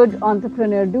does a good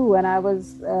entrepreneur do? And I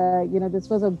was, this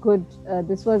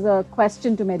was a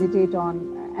question to meditate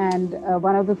on. And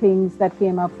one of the things that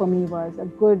came up for me was a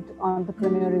good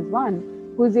entrepreneur is one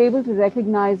who is able to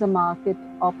recognize a market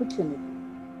opportunity,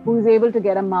 who is able to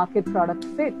get a market product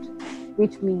fit,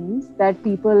 which means that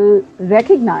people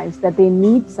recognize that they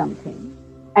need something.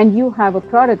 And you have a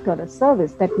product or a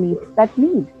service that meets that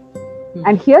need.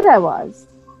 And here I was,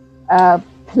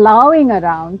 plowing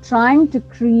around, trying to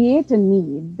create a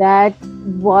need that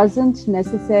wasn't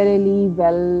necessarily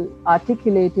well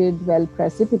articulated, well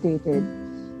precipitated,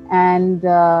 and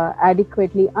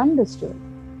adequately understood.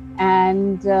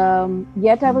 And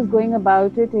yet I was going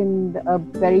about it in a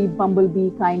very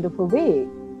bumblebee kind of a way.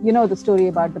 You know the story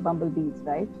about the bumblebees,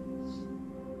 right?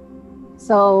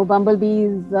 So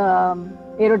bumblebees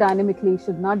aerodynamically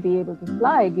should not be able to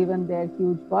fly given their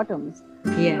huge bottoms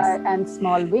and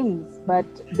small wings, but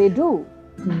they do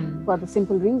for the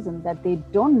simple reason that they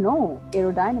don't know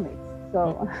aerodynamics.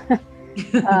 So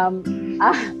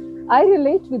I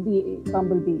relate with the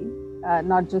bumblebee,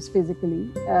 not just physically,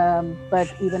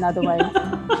 but even otherwise.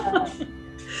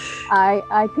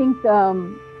 I think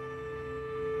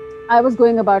I was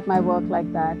going about my work like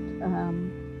that,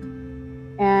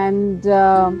 and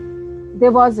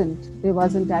there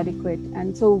wasn't adequate,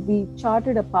 and so we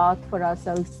charted a path for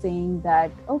ourselves, saying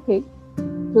that okay,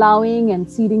 plowing and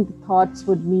seeding the thoughts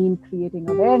would mean creating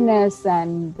awareness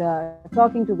and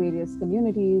talking to various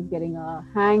communities, getting a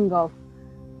hang of,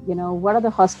 what are the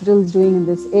hospitals doing in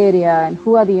this area, and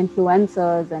who are the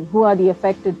influencers, and who are the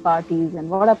affected parties, and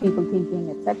what are people thinking,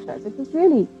 etc. So it was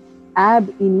really ab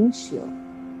initio,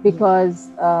 because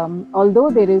although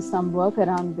there is some work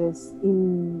around this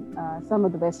in some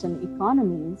of the Western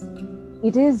economies,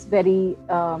 it is very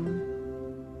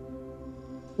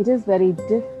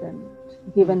different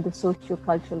given the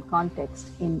socio-cultural context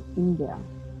in India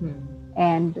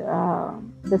and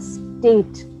the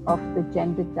state of the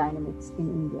gender dynamics in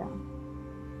India.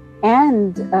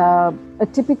 And a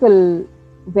typical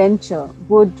venture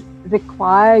would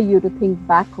require you to think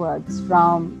backwards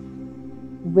from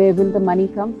where will the money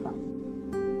come from.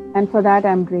 And for that,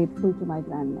 I'm grateful to my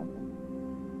grandmother.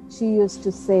 She used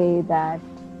to say that,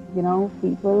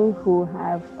 people who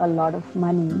have a lot of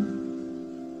money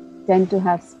tend to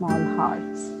have small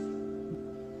hearts.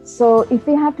 So if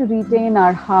we have to retain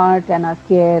our heart and our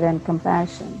care and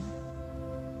compassion,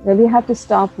 then we have to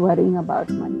stop worrying about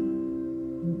money.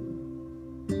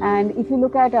 And if you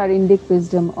look at our Indic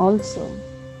wisdom also,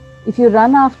 if you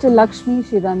run after Lakshmi,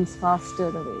 she runs faster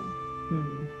away.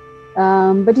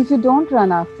 But if you don't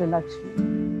run after Lakshmi,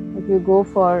 if you go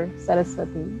for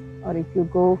Saraswati, or if you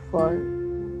go for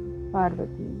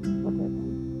Parvati, whatever,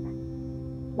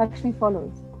 Lakshmi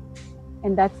follows.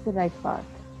 And that's the right path.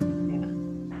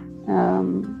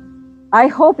 I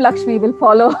hope Lakshmi will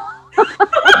follow.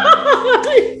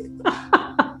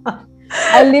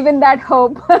 I live in that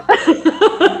hope.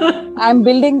 I'm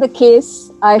building the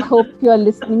case. I hope you are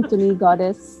listening to me,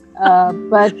 Goddess.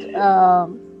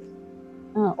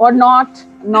 Or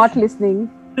not listening,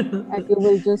 and you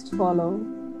will just follow.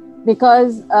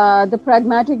 Because the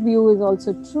pragmatic view is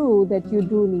also true that you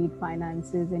do need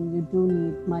finances and you do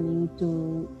need money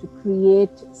to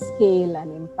create scale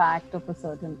and impact of a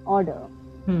certain order.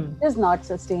 It is not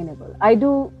sustainable. I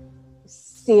do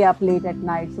stay up late at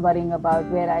nights worrying about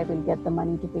where I will get the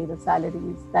money to pay the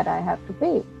salaries that I have to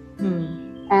pay.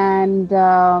 And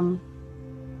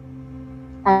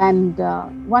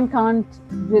one can't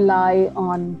rely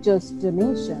on just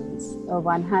donations.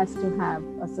 One has to have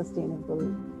a sustainable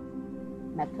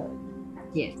method.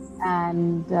 Yes.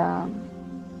 And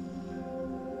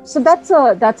so that's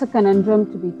a conundrum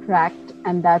to be cracked,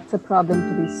 and that's a problem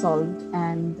to be solved.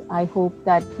 And I hope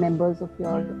that members of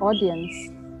your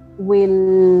audience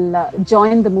will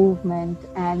join the movement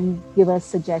and give us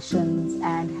suggestions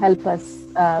and help us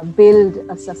build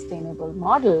a sustainable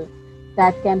model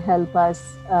that can help us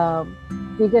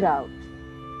figure out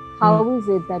how is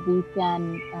it that we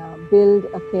can build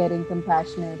a caring,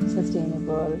 compassionate,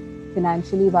 sustainable,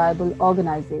 financially viable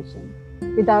organization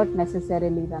without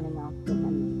necessarily running after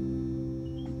money.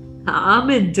 I'm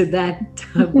into that,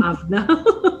 Bhavna.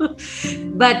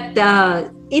 But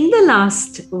in the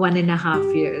last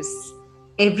 1.5 years,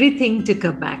 everything took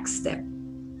a back step,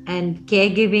 and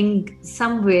caregiving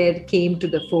somewhere came to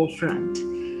the forefront.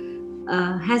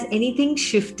 Has anything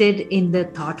shifted in the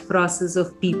thought process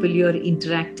of people you're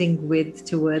interacting with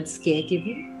towards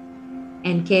caregiving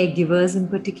and caregivers in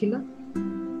particular?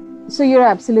 So you're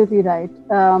absolutely right.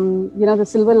 The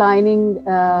silver lining,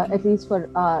 at least for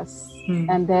us,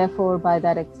 and therefore by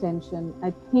that extension,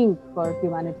 I think for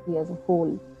humanity as a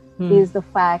whole, is the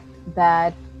fact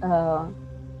that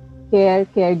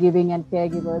caregiving and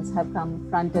caregivers have come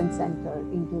front and center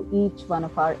into each one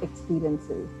of our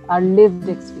experiences, our lived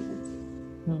experiences.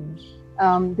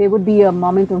 There would be a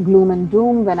moment of gloom and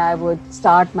doom when I would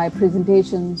start my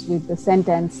presentations with the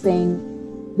sentence saying,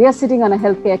 we are sitting on a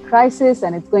healthcare crisis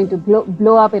and it's going to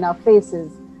blow up in our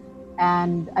faces.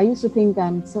 And I used to think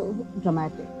I'm so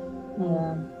dramatic.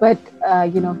 But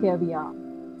here we are.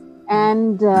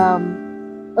 And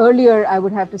earlier I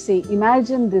would have to say,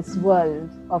 imagine this world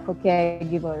of a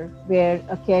caregiver where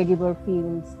a caregiver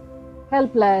feels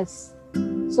helpless,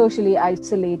 socially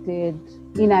isolated,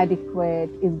 inadequate,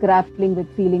 is grappling with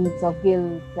feelings of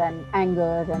guilt and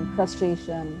anger and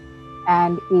frustration,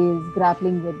 and is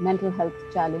grappling with mental health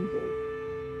challenges.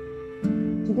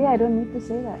 Today, I don't need to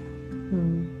say that.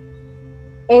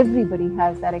 Everybody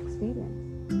has that experience.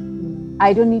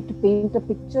 I don't need to paint a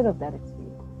picture of that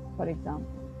experience, for example,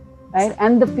 right?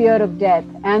 And the fear of death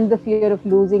and the fear of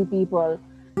losing people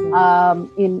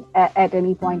at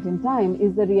any point in time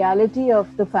is the reality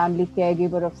of the family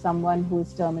caregiver of someone who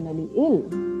is terminally ill.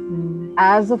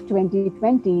 As of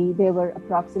 2020, there were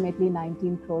approximately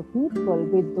 19 crore people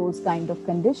with those kind of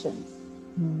conditions.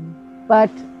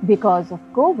 But because of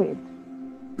COVID,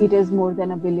 it is more than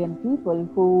 1 billion people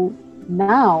who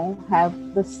now have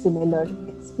the similar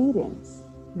experience.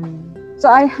 So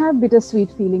I have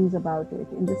bittersweet feelings about it,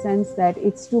 in the sense that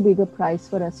it's too big a price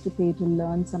for us to pay to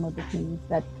learn some of the things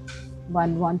that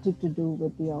one wanted to do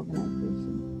with the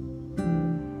organization.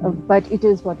 But it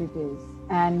is what it is.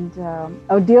 And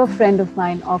a dear friend of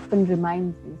mine often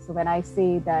reminds me, so when I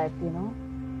say that,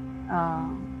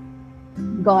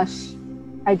 gosh,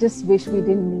 I just wish we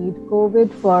didn't need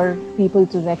COVID for people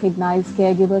to recognize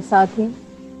Caregiver Sathi.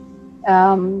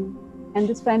 And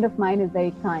this friend of mine is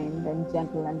very kind and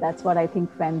gentle, and that's what I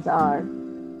think friends are.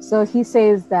 So he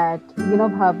says that,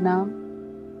 Bhavna,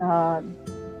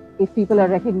 if people are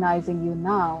recognizing you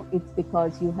now, it's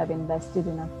because you have invested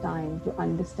enough time to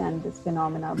understand this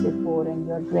phenomena before, and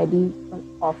you're ready for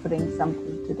offering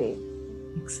something today.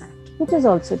 Exactly. Which is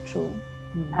also true.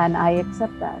 And I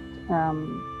accept that.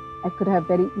 I could have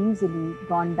very easily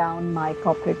gone down my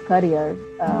corporate career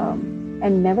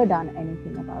and never done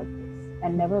anything about this,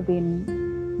 and never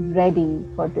been ready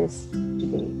for this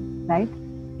today, right?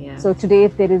 Yeah. So today,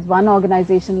 if there is one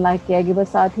organization like Caregiver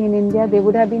Sathi in India, there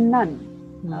would have been none.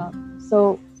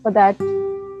 So for that,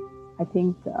 I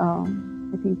think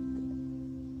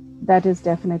that is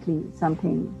definitely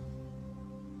something.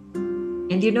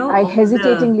 And I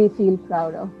hesitatingly feel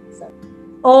proud of.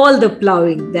 All the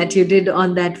plowing that you did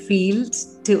on that field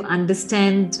to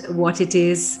understand what it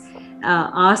is,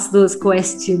 ask those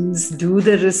questions, do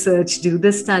the research, do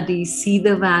the study, see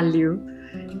the value,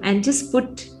 and just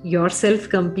put yourself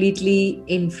completely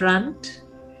in front.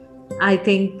 I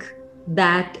think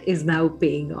that is now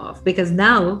paying off, because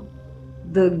now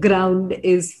the ground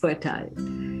is fertile.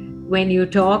 When you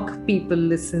talk, people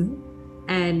listen,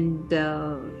 and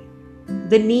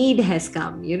the need has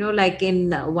come, like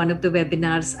in one of the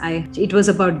webinars, it was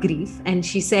about grief, and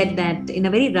she said that in a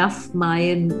very rough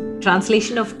Mayan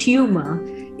translation of tumor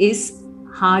is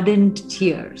hardened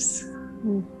tears.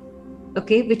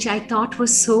 Okay, which I thought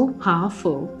was so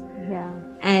powerful. Yeah.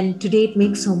 And today it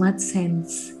makes so much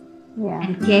sense. Yeah.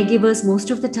 And caregivers most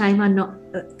of the time are not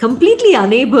completely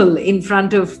unable in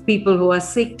front of people who are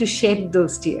sick to shed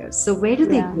those tears. So where do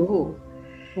they go?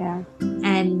 Yeah.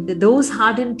 And those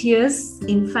hardened tears,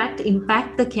 in fact,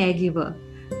 impact the caregiver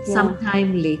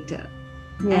sometime later.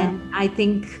 Yeah. And I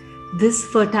think this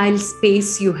fertile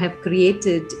space you have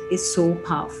created is so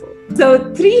powerful.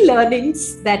 So 3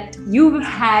 learnings that you've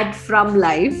had from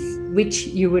life, which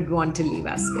you would want to leave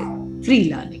us with. 3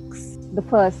 learnings. The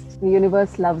first, the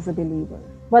universe loves a believer.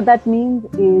 What that means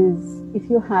is, if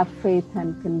you have faith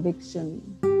and conviction,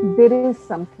 there is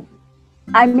something.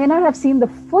 I may not have seen the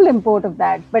full import of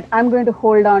that, but I'm going to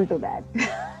hold on to that.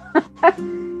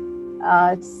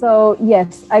 So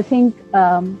yes, I think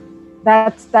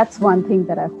that's one thing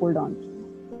that I hold on to.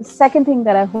 The second thing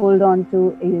that I hold on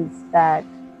to is that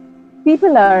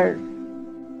people are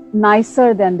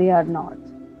nicer than they are not.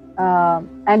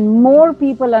 And more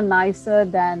people are nicer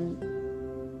than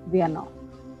they are not.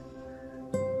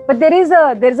 But there is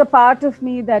a part of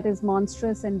me that is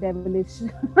monstrous and devilish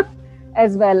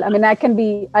as well. I mean, I can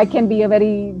be a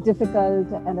very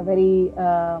difficult and a very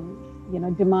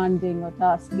demanding or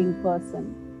tasking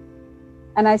person.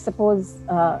 And I suppose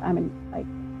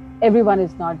everyone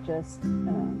is not just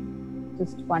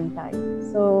one type.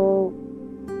 So,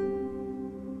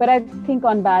 but I think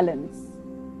on balance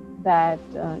that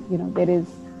there is.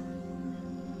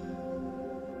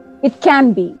 It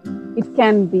can be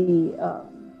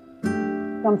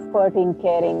comforting,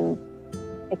 caring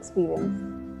experience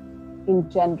in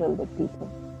general with people.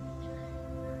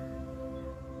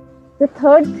 The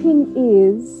third thing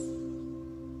is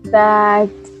that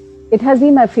it has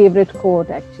been my favorite quote,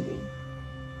 actually.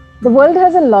 The world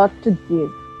has a lot to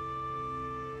give.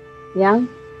 Yeah?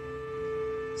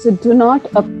 So do not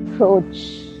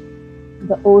approach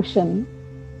the ocean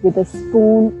with a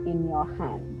spoon in your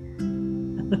hand.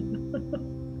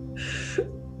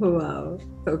 Wow.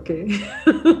 Okay.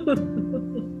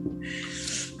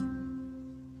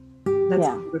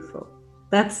 Beautiful.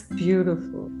 That's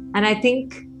beautiful. And I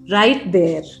think right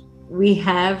there we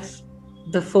have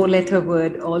the 4-letter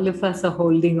word all of us are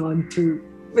holding on to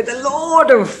with a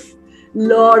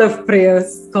lot of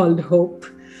prayers, called hope.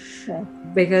 Yes.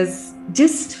 Because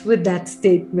just with that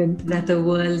statement that the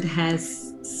world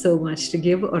has so much to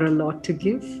give or a lot to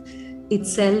give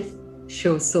itself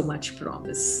shows so much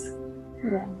promise.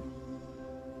 Yeah.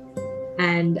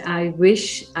 And I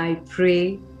wish, I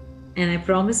pray, and I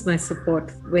promise my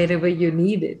support wherever you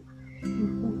need it,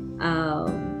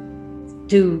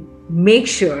 to make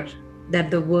sure that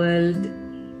the world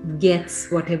gets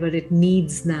whatever it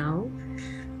needs now,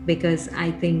 because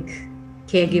I think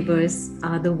caregivers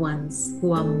are the ones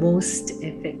who are most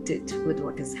affected with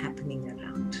what is happening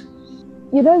around.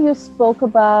 You spoke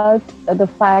about the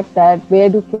fact that where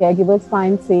do caregivers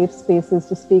find safe spaces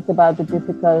to speak about the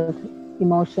difficult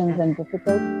emotions and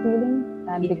difficult feelings?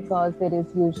 And Yes. because there is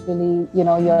usually,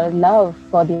 your love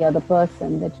for the other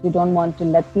person, that you don't want to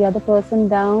let the other person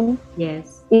down,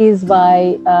 Yes. is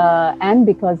why, and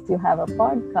because you have a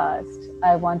podcast,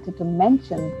 I wanted to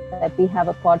mention that we have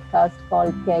a podcast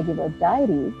called Caregiver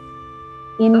Diaries,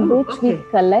 in which we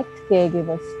collect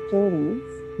caregiver stories.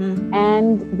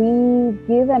 And we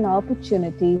give an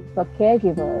opportunity for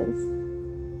caregivers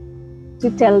to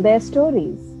tell their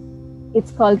stories.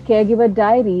 It's called Caregiver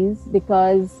Diaries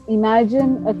because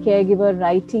imagine a caregiver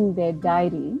writing their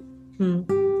diary,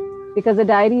 because a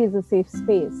diary is a safe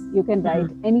space. You can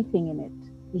write anything in it.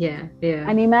 Yeah, yeah.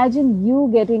 And imagine you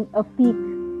getting a peek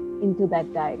into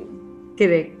that diary.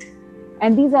 Correct.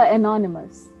 And these are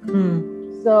anonymous.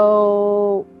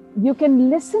 So you can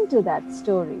listen to that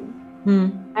story.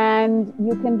 And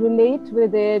you can relate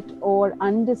with it or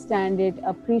understand it,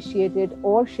 appreciate it,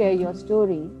 or share your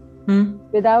story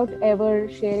without ever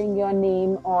sharing your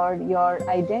name or your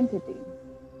identity.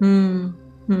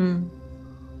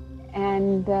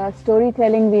 And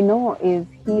storytelling, we know, is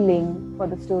healing for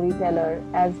the storyteller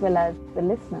as well as the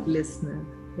listener.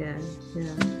 Yeah,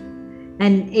 yeah.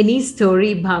 And any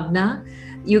story, Bhavna,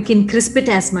 you can crisp it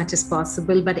as much as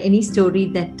possible, but any story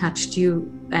that touched you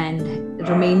and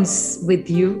remains with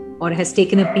you or has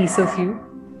taken a piece of you?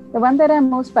 The one that I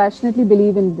most passionately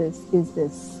believe in is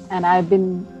this. And I've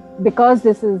been, because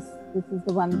this is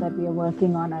the one that we are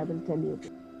working on, I will tell you.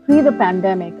 Pre the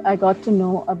pandemic, I got to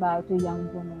know about a young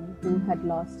woman who had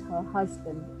lost her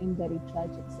husband in very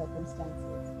tragic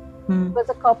circumstances. He was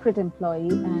a corporate employee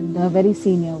and a very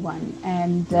senior one.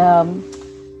 And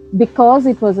because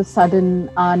it was a sudden,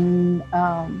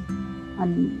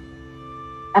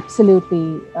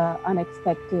 absolutely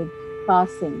unexpected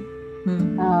passing,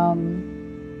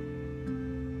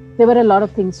 there were a lot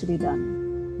of things to be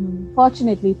done.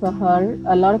 Fortunately for her,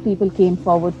 a lot of people came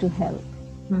forward to help,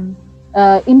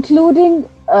 including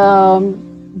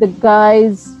the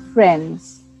guy's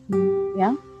friends.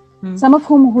 Yeah, some of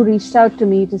whom who reached out to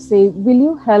me to say, will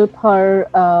you help her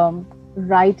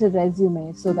write a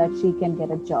resume so that she can get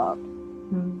a job?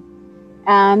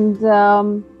 And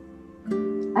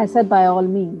I said, by all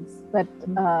means. But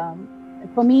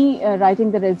for me,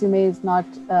 writing the resume is not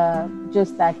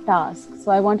just that task.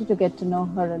 So I wanted to get to know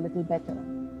her a little better.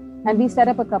 And we set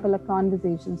up a couple of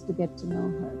conversations to get to know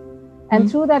her. And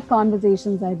through that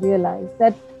conversations, I realized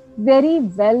that very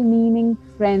well-meaning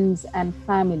friends and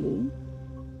family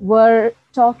were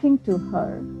talking to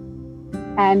her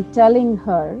and telling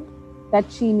her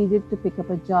that she needed to pick up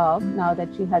a job now that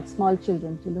she had small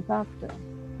children to look after.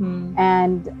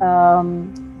 And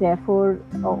therefore,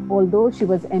 although she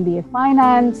was MBA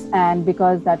Finance, and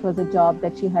because that was a job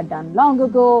that she had done long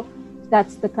ago,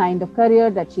 that's the kind of career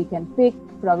that she can pick,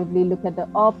 probably look at the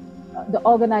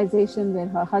organization where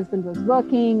her husband was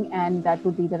working, and that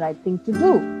would be the right thing to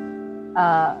do.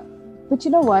 But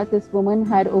you know what? This woman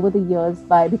had over the years,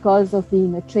 because of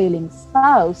being a trailing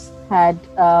spouse, had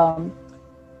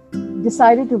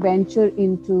decided to venture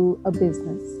into a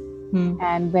business.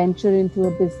 And venture into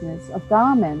a business of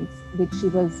garments, which she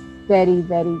was very,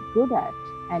 very good at,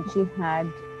 and she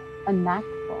had a knack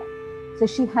for. So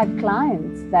she had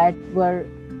clients that were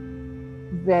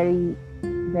very,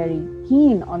 very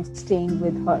keen on staying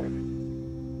with her.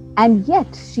 And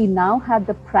yet she now had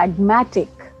the pragmatic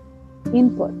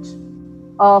input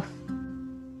of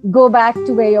go back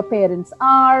to where your parents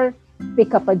are,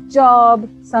 pick up a job.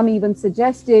 Some even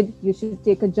suggested you should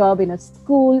take a job in a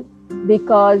school,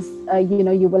 because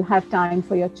you will have time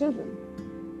for your children.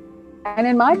 And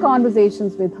in my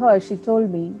conversations with her, she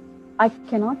told me, I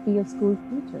cannot be a school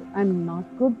teacher. I'm not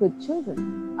good with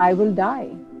children. I will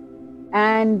die.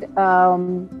 And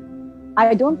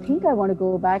I don't think I want to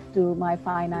go back to my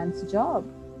finance job.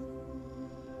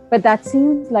 But that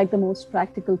seems like the most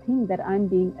practical thing that I'm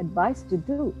being advised to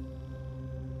do.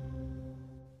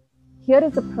 Here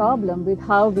is the problem with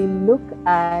how we look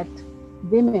at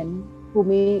women who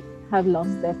may have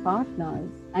lost their partners,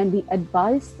 and we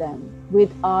advise them with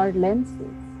our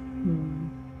lenses.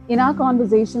 in our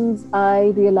conversations,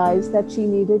 I realized that she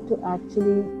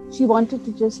wanted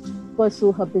to just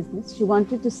pursue her business. She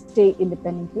wanted to stay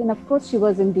independently. And of course, she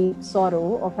was in deep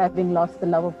sorrow of having lost the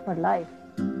love of her life.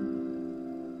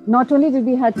 Not only did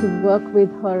we have to work with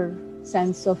her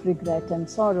sense of regret and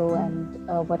sorrow and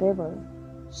whatever,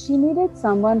 she needed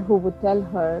someone who would tell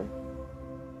her,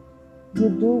 you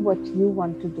do what you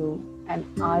want to do and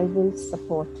I will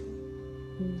support you.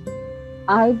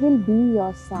 I will be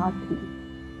your Sathi.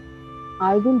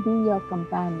 I will be your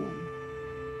companion.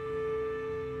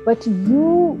 But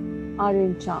you are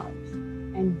in charge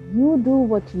and you do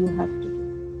what you have to do.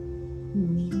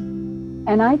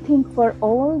 And I think for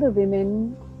all the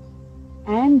women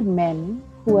and men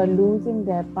who are losing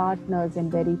their partners in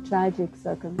very tragic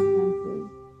circumstances,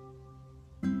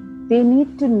 they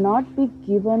need to not be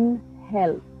given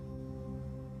help.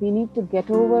 We need to get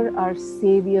over our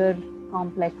savior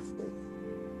complexes.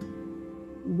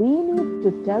 We need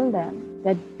to tell them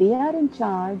that they are in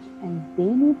charge and they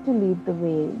need to lead the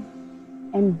way.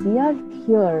 And we are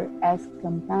here as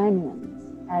companions,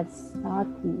 as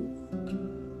sathis.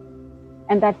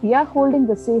 And that we are holding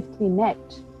the safety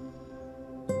net.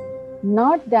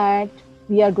 Not that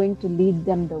we are going to lead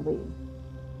them the way.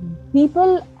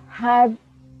 People have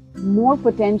more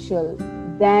potential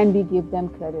than we give them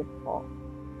credit for.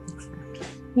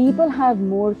 People have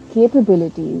more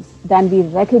capabilities than we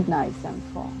recognize them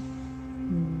for.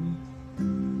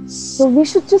 So we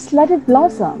should just let it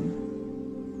blossom.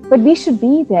 But we should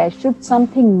be there should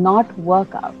something not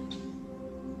work out.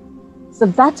 So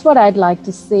that's what I'd like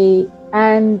to say.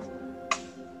 And,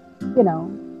 you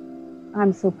know,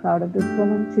 I'm so proud of this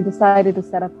woman. She decided to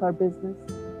set up her business.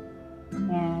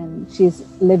 And she's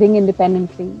living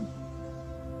independently.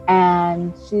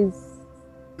 And she's,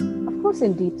 of course,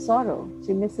 in deep sorrow.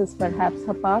 She misses perhaps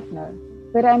her partner.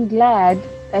 But I'm glad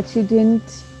that she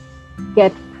didn't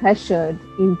get pressured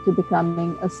into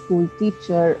becoming a school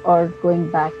teacher or going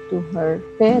back to her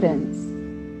parents,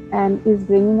 and is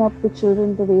bringing up the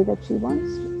children the way that she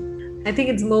wants to. I think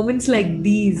it's moments like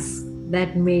these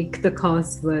that make the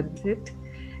cause worth it.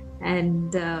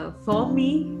 And for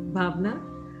me, Bhavna,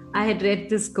 I had read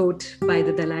this quote by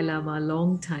the Dalai Lama a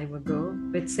long time ago,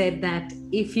 which said that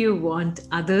if you want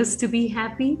others to be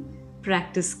happy,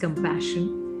 practice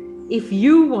compassion. If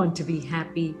you want to be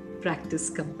happy, practice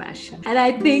compassion. And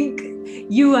I think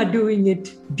you are doing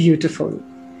it beautiful.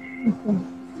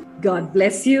 God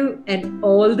bless you and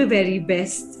all the very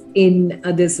best in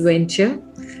this venture.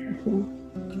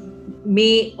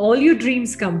 May all your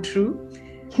dreams come true.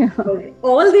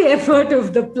 All the effort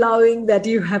of the plowing that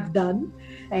you have done.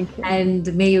 Thank you.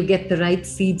 And may you get the right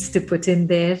seeds to put in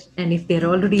there. And if they're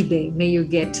already there, may you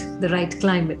get the right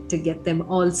climate to get them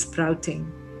all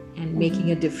sprouting and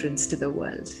making a difference to the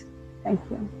world. Thank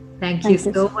you. Thank you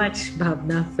so much,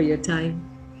 Bhavna, for your time.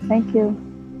 Thank you.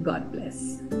 God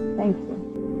bless. Thank you.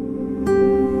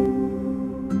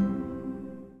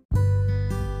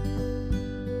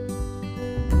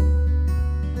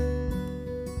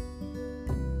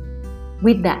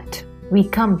 With that, we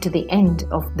come to the end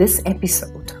of this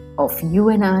episode of You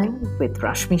and I with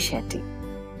Rashmi Shetty.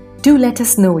 Do let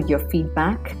us know your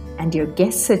feedback and your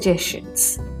guest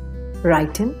suggestions.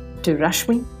 Write in to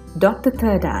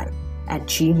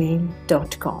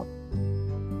rashmi.thethirdeye@gmail.com.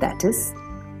 That is